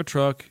didn't have a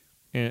truck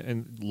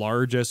and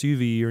large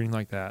SUV or anything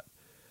like that,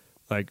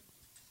 like,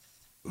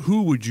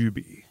 who would you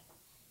be?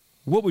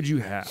 What would you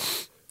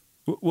have?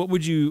 What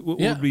would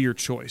be your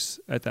choice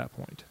at that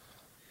point?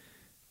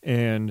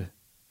 And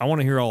I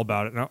want to hear all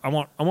about it. And I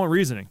want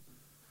reasoning.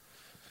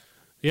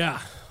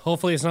 Yeah.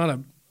 Hopefully it's not a...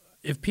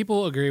 If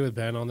people agree with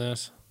Ben on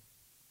this,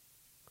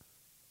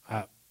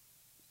 I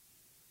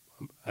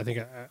think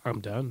I'm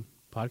done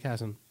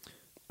podcasting.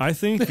 I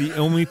think the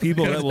only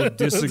people that will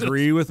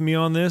disagree with me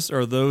on this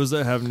are those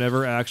that have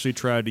never actually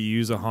tried to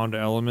use a Honda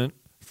Element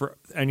for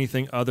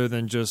anything other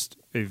than just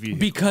a vehicle.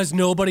 Because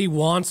nobody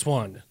wants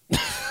one.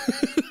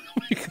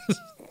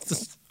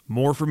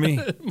 More for me.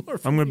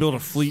 I'm going to build a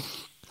fleet.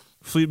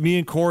 Me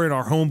and Corey and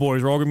our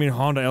homeboys are all going to be in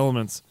Honda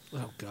Elements.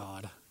 Oh,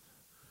 God.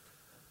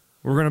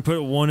 We're going to put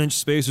 1-inch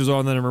spacers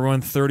on them and we're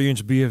running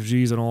 30-inch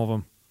BFGs on all of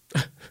them.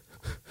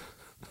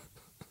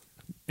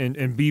 and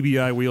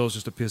BBI wheels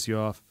just to piss you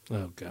off.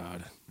 Oh,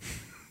 God.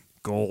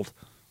 Gold.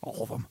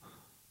 All of them.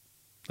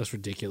 That's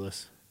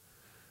ridiculous.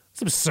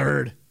 It's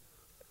absurd.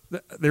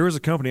 There was a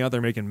company out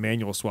there making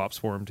manual swaps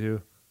for them,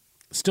 too.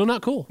 Still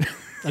not cool.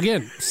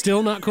 Again,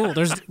 still not cool.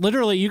 There's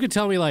literally, you could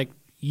tell me, like,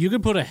 you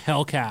could put a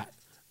Hellcat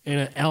in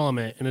an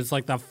Element, and it's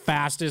like the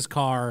fastest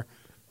car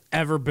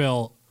ever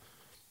built.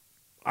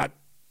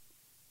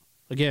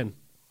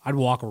 I'd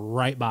walk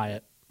right by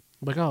it.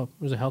 I'm like, oh,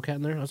 there's a Hellcat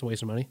in there? That's a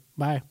waste of money.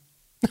 Bye.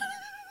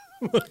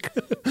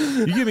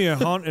 You give me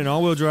an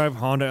all-wheel drive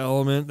Honda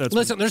Element.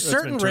 Listen, there's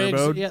certain rigs.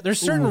 turboed. Yeah, there's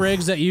certain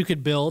rigs that you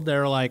could build.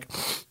 They're like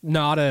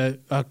not a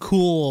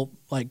cool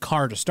like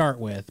car to start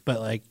with, but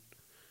like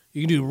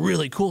you can do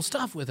really cool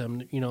stuff with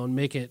them, you know, and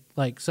make it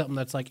like something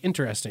that's like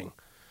interesting.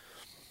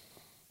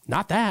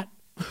 Not that,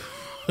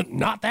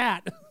 not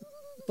that,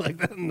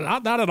 like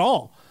not that at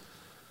all.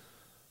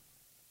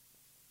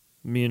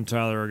 Me and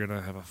Tyler are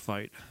gonna have a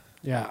fight.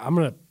 Yeah, I'm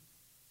gonna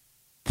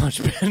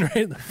punch Ben right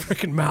in the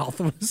freaking mouth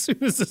as soon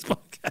as this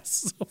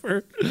podcast is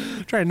over.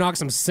 Try to knock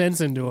some sense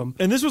into him.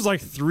 And this was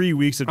like 3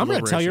 weeks of I'm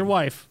gonna tell your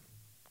wife.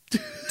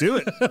 Do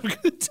it. I'm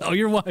gonna tell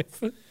your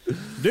wife.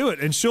 Do it,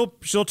 and she'll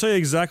tell you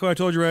exactly what I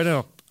told you right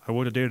now. I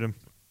would have dated him,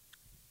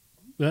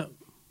 Yeah.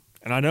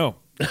 and I know.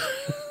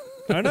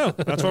 I know.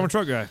 That's why I'm a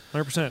truck guy,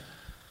 100%.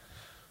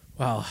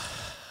 Wow.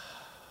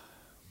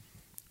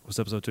 This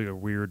episode took a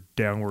weird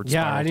downward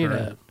Yeah, spiral I need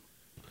turn.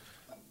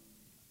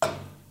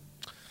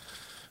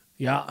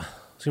 Yeah,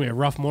 it's gonna be a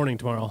rough morning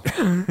tomorrow.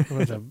 I'm gonna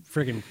have to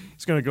freaking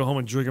He's gonna go home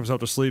and drink himself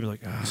to sleep. He's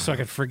like, so I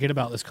could forget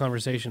about this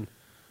conversation.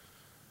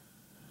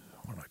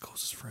 one of my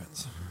closest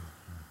friends.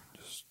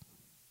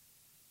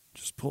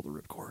 Just pull the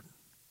ripcord.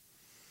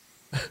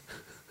 I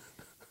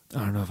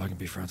don't know if I can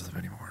be friends with him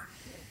anymore.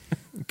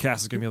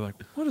 Cass is gonna be like,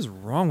 what is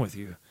wrong with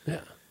you?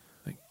 Yeah.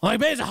 Like,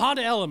 man, it's a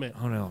Honda Element.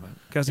 Honda Element.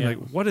 Cass is Yeah. like,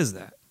 what is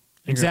that?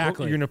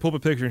 Exactly. You're gonna pull up a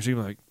picture and she'll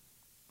be like,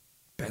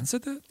 Ben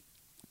said that?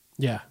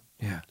 Yeah.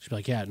 Yeah. She'd be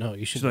like, yeah, no,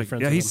 you She's shouldn't be like,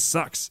 friends yeah, with he him.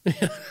 sucks.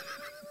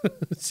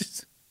 It's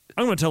just-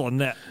 I'm gonna tell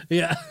Annette.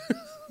 yeah.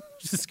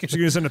 Just She's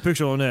gonna send a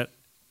picture of Lynette.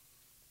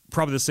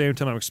 Probably the same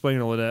time I'm explaining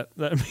to Lynette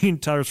that me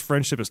and Tyler's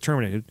friendship is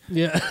terminated.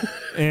 yeah.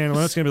 And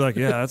Lynette's gonna be like,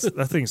 "Yeah,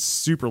 that thing's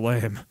super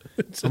lame."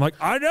 I'm like,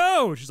 "I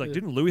know." She's like,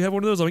 "Didn't Louis have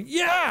one of those?" I'm like,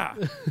 "Yeah."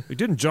 Like,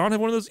 didn't John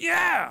have one of those?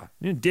 Yeah.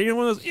 Didn't Daniel have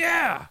one of those?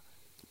 Yeah.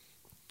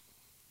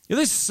 Yeah,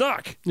 they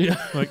suck. Yeah.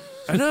 I'm like,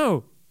 I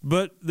know,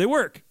 but they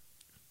work.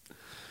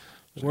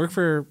 Work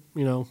for,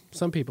 you know,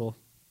 some people.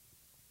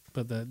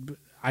 But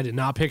I did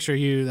not picture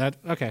you that.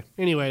 Okay.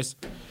 Anyways,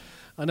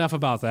 enough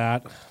about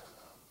that.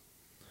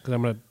 Because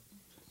I'm going to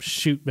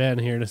shoot Ben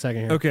here in a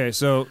second here. Okay,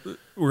 so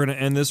we're gonna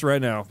end this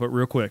right now, but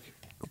real quick.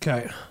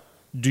 Okay.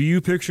 Do you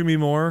picture me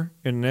more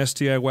in an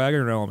STI wagon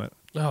or an Element?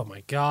 Oh,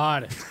 my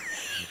God.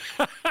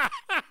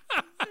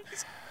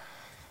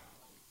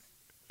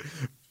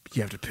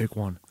 You have to pick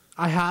one.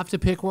 I have to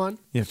pick one.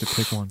 You have to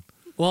pick one.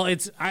 Well,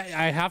 I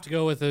have to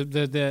go with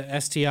the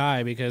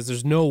STI because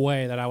there's no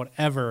way that I would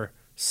ever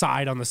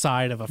side on the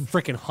side of a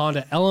freaking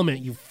Honda Element,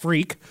 you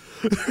freak.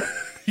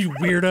 You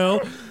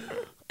weirdo.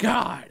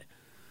 God.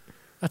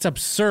 That's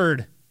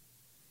absurd.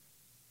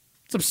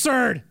 It's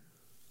absurd.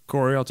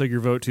 Corey, I'll take your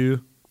vote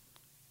too.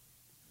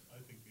 I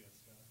think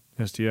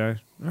the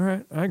STI. All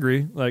right, I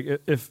agree. Like,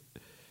 if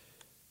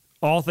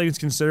all things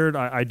considered,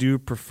 I do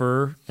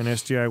prefer an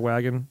STI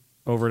wagon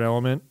over an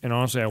Element, and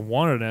honestly, I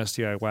wanted an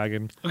STI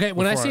wagon. Okay,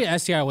 when I before see a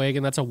STI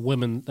wagon, that's a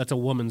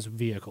woman's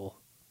vehicle.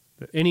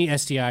 Any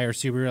STI or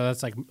Subaru,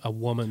 that's like a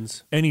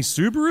woman's. Any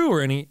Subaru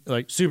or any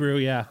like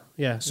Subaru, yeah.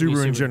 Subaru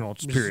Any in general,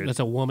 just period. That's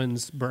a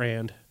woman's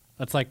brand.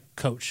 That's like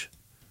Coach.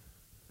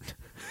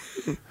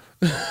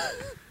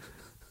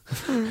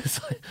 It's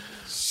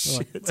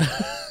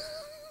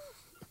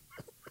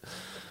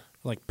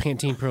like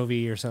Pantene Pro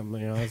V or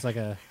something. It's like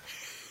a.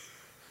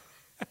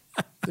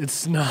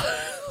 It's not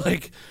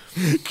like.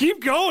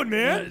 Keep going,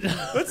 man.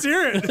 Let's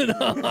hear it.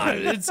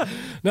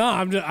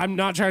 I'm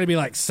not trying to be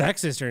like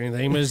sexist or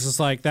anything, but it's just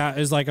like that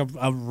is like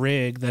a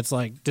rig that's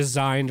like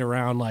designed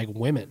around like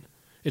women.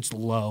 It's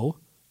low.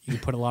 You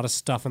can put a lot of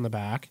stuff in the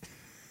back.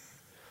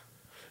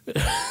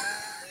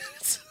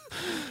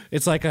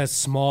 It's like a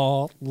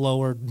small,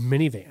 lower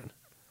minivan.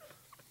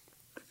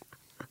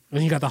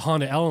 And you got the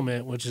Honda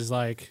Element, which is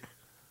like,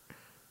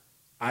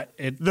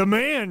 The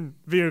man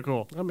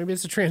vehicle. well, maybe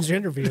it's a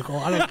transgender vehicle.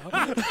 I don't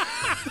know.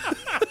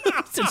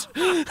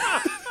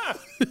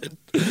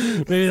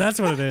 Maybe that's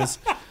what it is.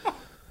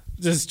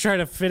 Just try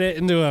to fit it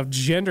into a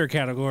gender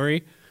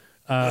category.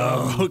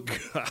 Oh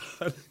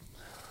God.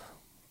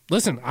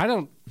 Listen, I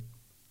don't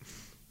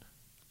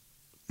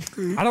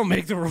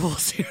make the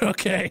rules here.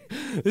 Okay,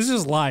 this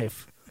is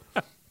life,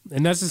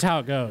 and that's just how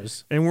it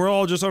goes. And we're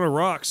all just on a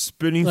rock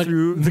spinning Like,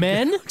 through the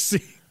men?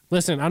 galaxy.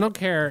 Listen, I don't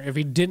care if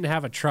you didn't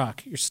have a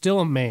truck. You're still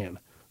a man.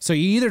 So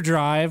you either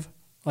drive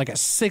like a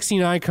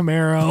 69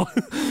 Camaro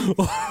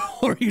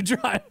or you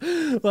drive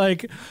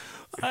like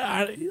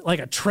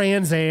a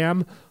Trans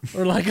Am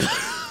or like an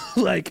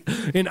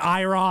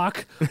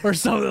IROC or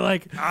something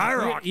like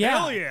IROC,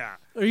 hell yeah.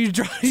 Or you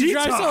drive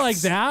something like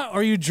that,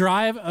 or you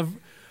drive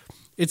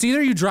it's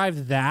either you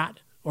drive that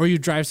or you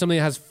drive something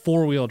that has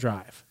 4-wheel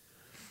drive.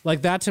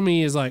 Like that to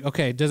me is like,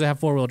 okay, does it have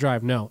 4-wheel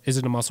drive? No. Is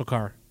it a muscle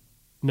car?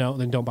 No,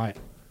 then don't buy it.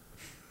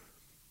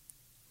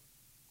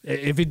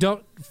 If you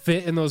don't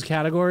fit in those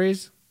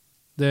categories,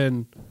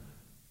 then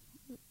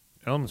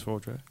Element's 4-wheel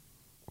drive.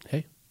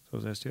 hey, So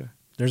is STI.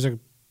 there's a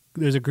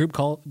group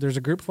for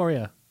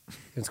you.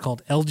 It's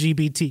called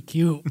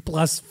LGBTQ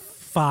plus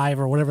 5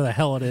 or whatever the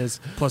hell it is.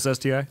 Plus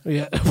STI.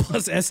 Yeah,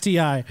 plus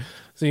STI.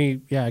 So you,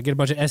 get a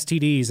bunch of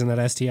STDs in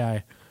that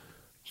STI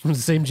from the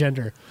same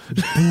gender.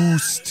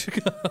 Boost.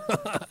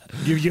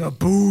 Give you a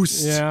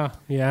boost. Yeah.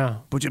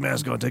 Put your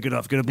mask on, take it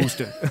off, get a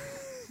booster.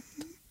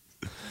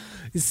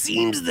 It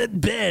seems that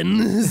Ben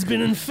has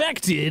been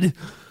infected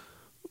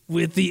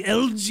with the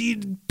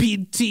LGBTQ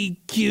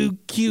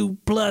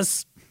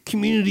plus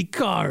community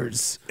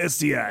cars.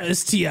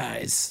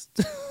 STIs.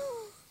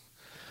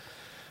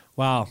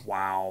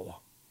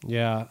 Wow.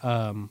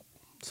 Yeah.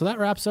 So that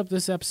wraps up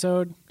this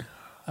episode.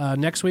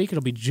 Next week,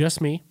 it'll be just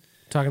me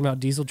talking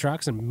about diesel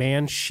trucks and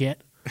man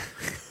shit.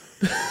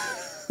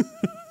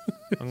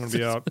 I'm going to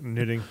be out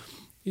knitting.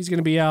 He's going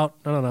to be out,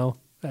 I don't know,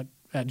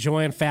 at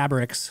Joann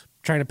Fabrics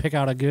trying to pick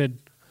out a good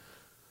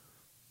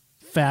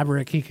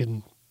fabric he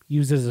can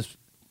use as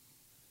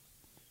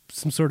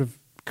some sort of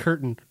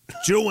curtain.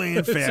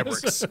 Joann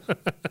Fabrics.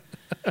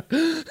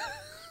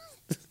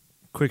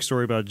 Quick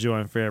story about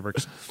Joann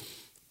Fabrics.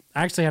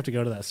 I actually have to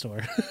go to that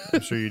store.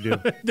 I'm sure you do.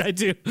 I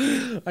do.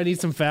 I need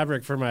some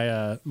fabric for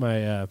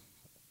my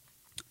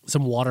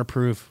some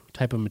waterproof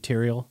type of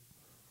material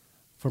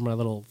for my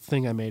little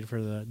thing I made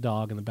for the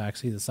dog in the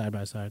backseat, the side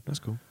by side. That's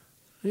cool.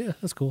 Yeah,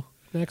 that's cool.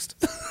 Next.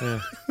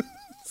 Yeah.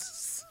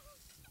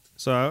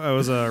 So I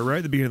was right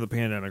at the beginning of the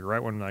pandemic,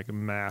 right when like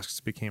masks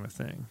became a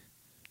thing.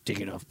 Take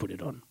it off, put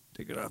it on.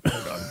 Take it off, put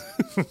it on.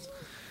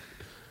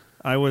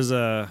 I went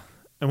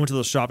to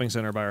the shopping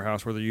center by our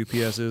house where the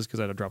UPS is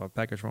because I had to drop a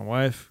package for my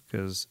wife.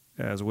 Because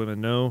as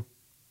women know,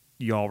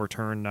 y'all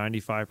return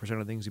 95%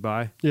 of things you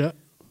buy. Yeah.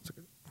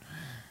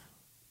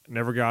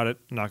 Never got it.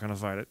 Not gonna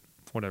fight it.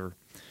 Whatever.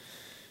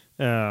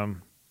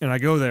 And I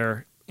go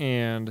there,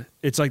 and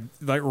it's like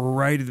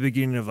right at the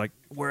beginning of like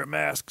wear a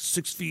mask,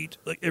 6 feet,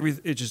 like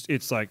everything.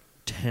 It's like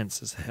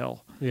tense as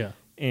hell. Yeah.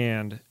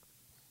 And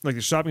like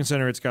the shopping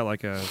center, it's got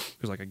like there's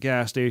like a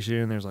gas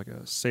station. There's like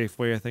a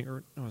Safeway, I think,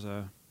 or it was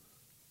a.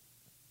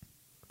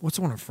 What's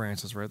the one in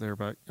France that's right there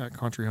by at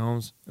Country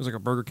Homes? There's like a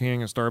Burger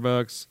King, a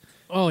Starbucks.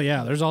 Oh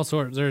yeah, there's all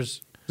sorts.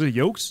 Is it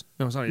Yolks?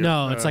 No, it's not Yolks.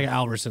 No, it's like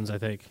Albertsons, I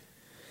think.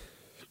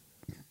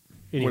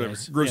 Anyways, whatever,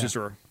 grocery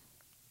store.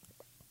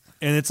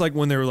 And it's like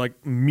when they're like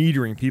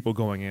metering people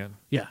going in.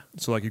 Yeah.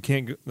 So like you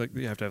can't go, like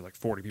you have to have like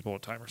 40 people at a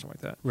time or something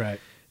like that. Right.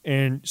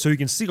 And so you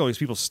can see all these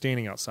people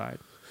standing outside.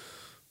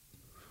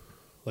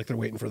 Like they're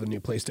waiting for the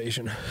new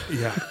PlayStation.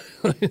 Yeah.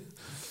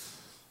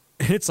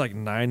 It's like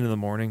 9 in the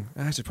morning.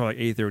 Actually,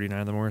 probably 8:30, 9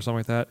 in the morning, or something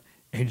like that.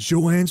 And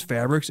Joann's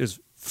Fabrics is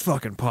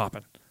fucking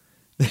popping.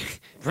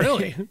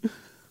 Really?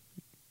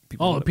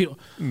 People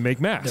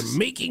make masks. They're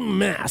making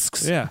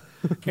masks. Yeah.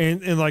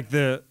 and like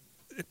the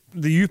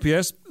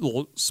UPS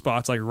little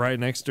spots like right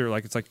next to,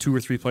 like it's like 2 or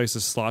 3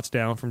 places slots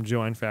down from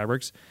Joann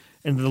Fabrics.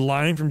 And the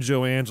line from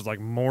Joann's was like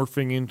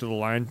morphing into the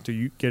line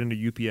to get into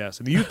UPS.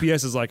 And the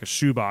UPS is like a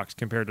shoebox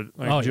compared to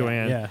like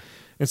Joann. Yeah.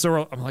 And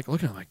so I'm like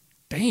looking, I'm like,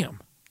 damn.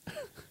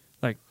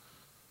 Like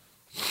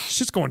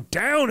Shit's going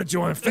down at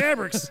Joanne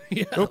Fabrics.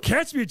 Don't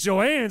catch me at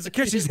Joanne's. I'll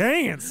catch these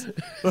hands.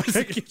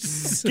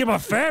 Get my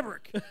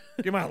fabric.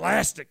 Get my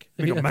elastic.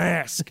 Make a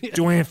mask.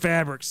 Joanne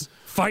Fabrics.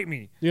 Fight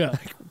me. Yeah.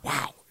 Like,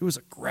 wow. It was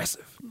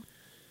aggressive.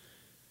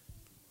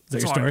 Is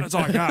that your story? That's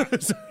all I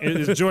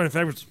got. Joanne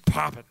Fabrics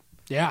popping.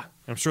 Yeah.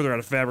 I'm sure they're out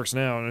of fabrics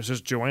now, and it's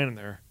just Joanne in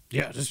there.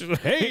 Yeah. Just,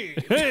 hey.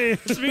 Hey,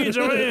 it's me and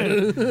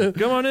Joanne.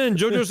 Come on in.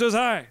 JoJo says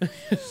hi.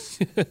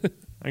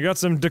 I got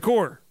some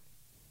decor.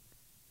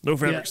 No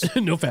fabrics.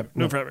 Yeah. No fabric.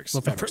 No fabrics. No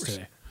fabrics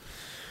today.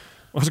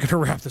 I was going to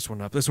wrap this one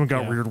up. This one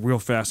got weird real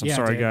fast. I'm Yeah,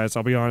 sorry, dude. guys.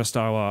 I'll be honest.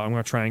 I'm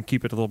going to try and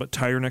keep it a little bit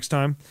tighter next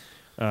time.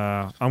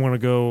 I'm going to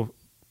go,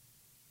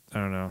 I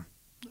don't know.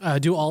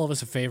 Do all of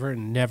us a favor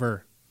and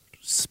never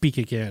speak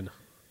again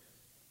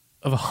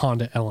of a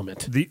Honda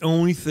Element. The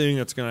only thing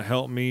that's going to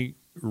help me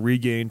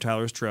regain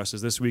Tyler's trust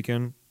is this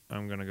weekend,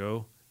 I'm going to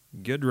go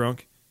get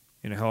drunk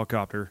in a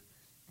helicopter,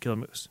 kill a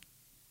moose.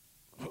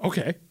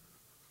 Okay.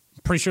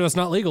 Pretty sure that's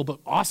not legal, but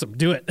awesome.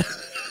 Do it.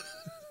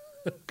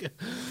 Okay.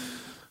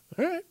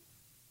 All right.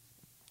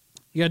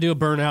 You got to do a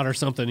burnout or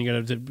something. You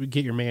got to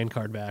get your man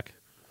card back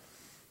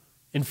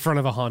in front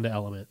of a Honda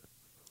Element.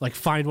 Like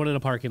find one in a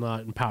parking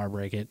lot and power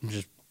brake it and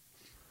just.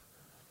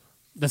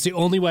 That's the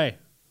only way.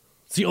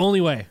 It's the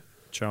only way.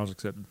 Challenge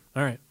accepted.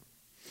 All right.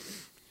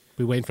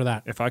 Be waiting for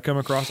that. If I come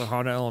across a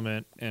Honda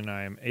Element and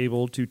I am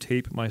able to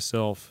tape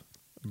myself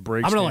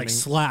brake I'm going to like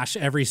standing slash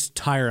every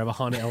tire of a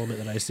Honda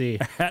Element that I see.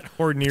 at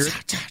or near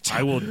it,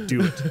 I will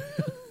do it.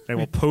 I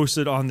will post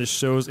it on this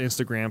show's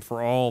Instagram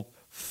for all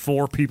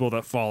 4 people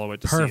that follow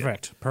it to see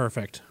it.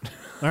 Perfect.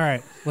 All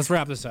right. Let's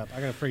wrap this up. I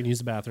got to freaking use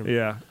the bathroom.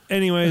 Yeah.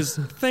 Anyways,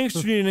 thanks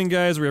for tuning in,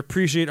 guys. We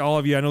appreciate all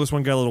of you. I know this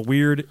one got a little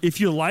weird.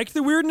 If you like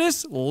the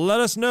weirdness,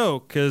 let us know,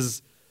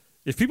 because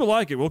if people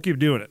like it, we'll keep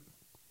doing it.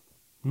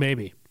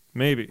 Maybe.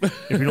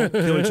 If we don't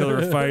kill each other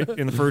or fight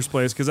in the first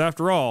place, because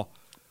after all,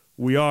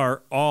 we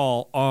are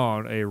all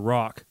on a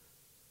rock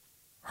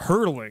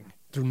hurtling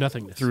Through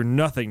nothingness. through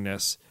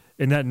nothingness.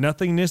 And that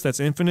nothingness that's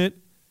infinite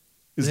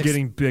is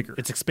getting bigger.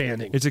 It's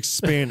expanding. It's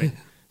expanding.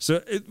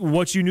 So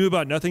what you knew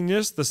about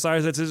nothingness, the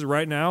size that is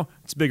right now,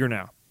 it's bigger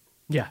now.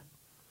 Yeah.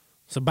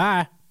 So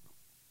bye.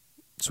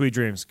 Sweet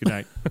dreams. Good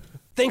night.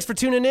 Thanks for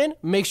tuning in.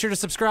 Make sure to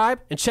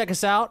subscribe and check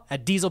us out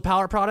at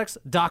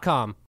dieselpowerproducts.com.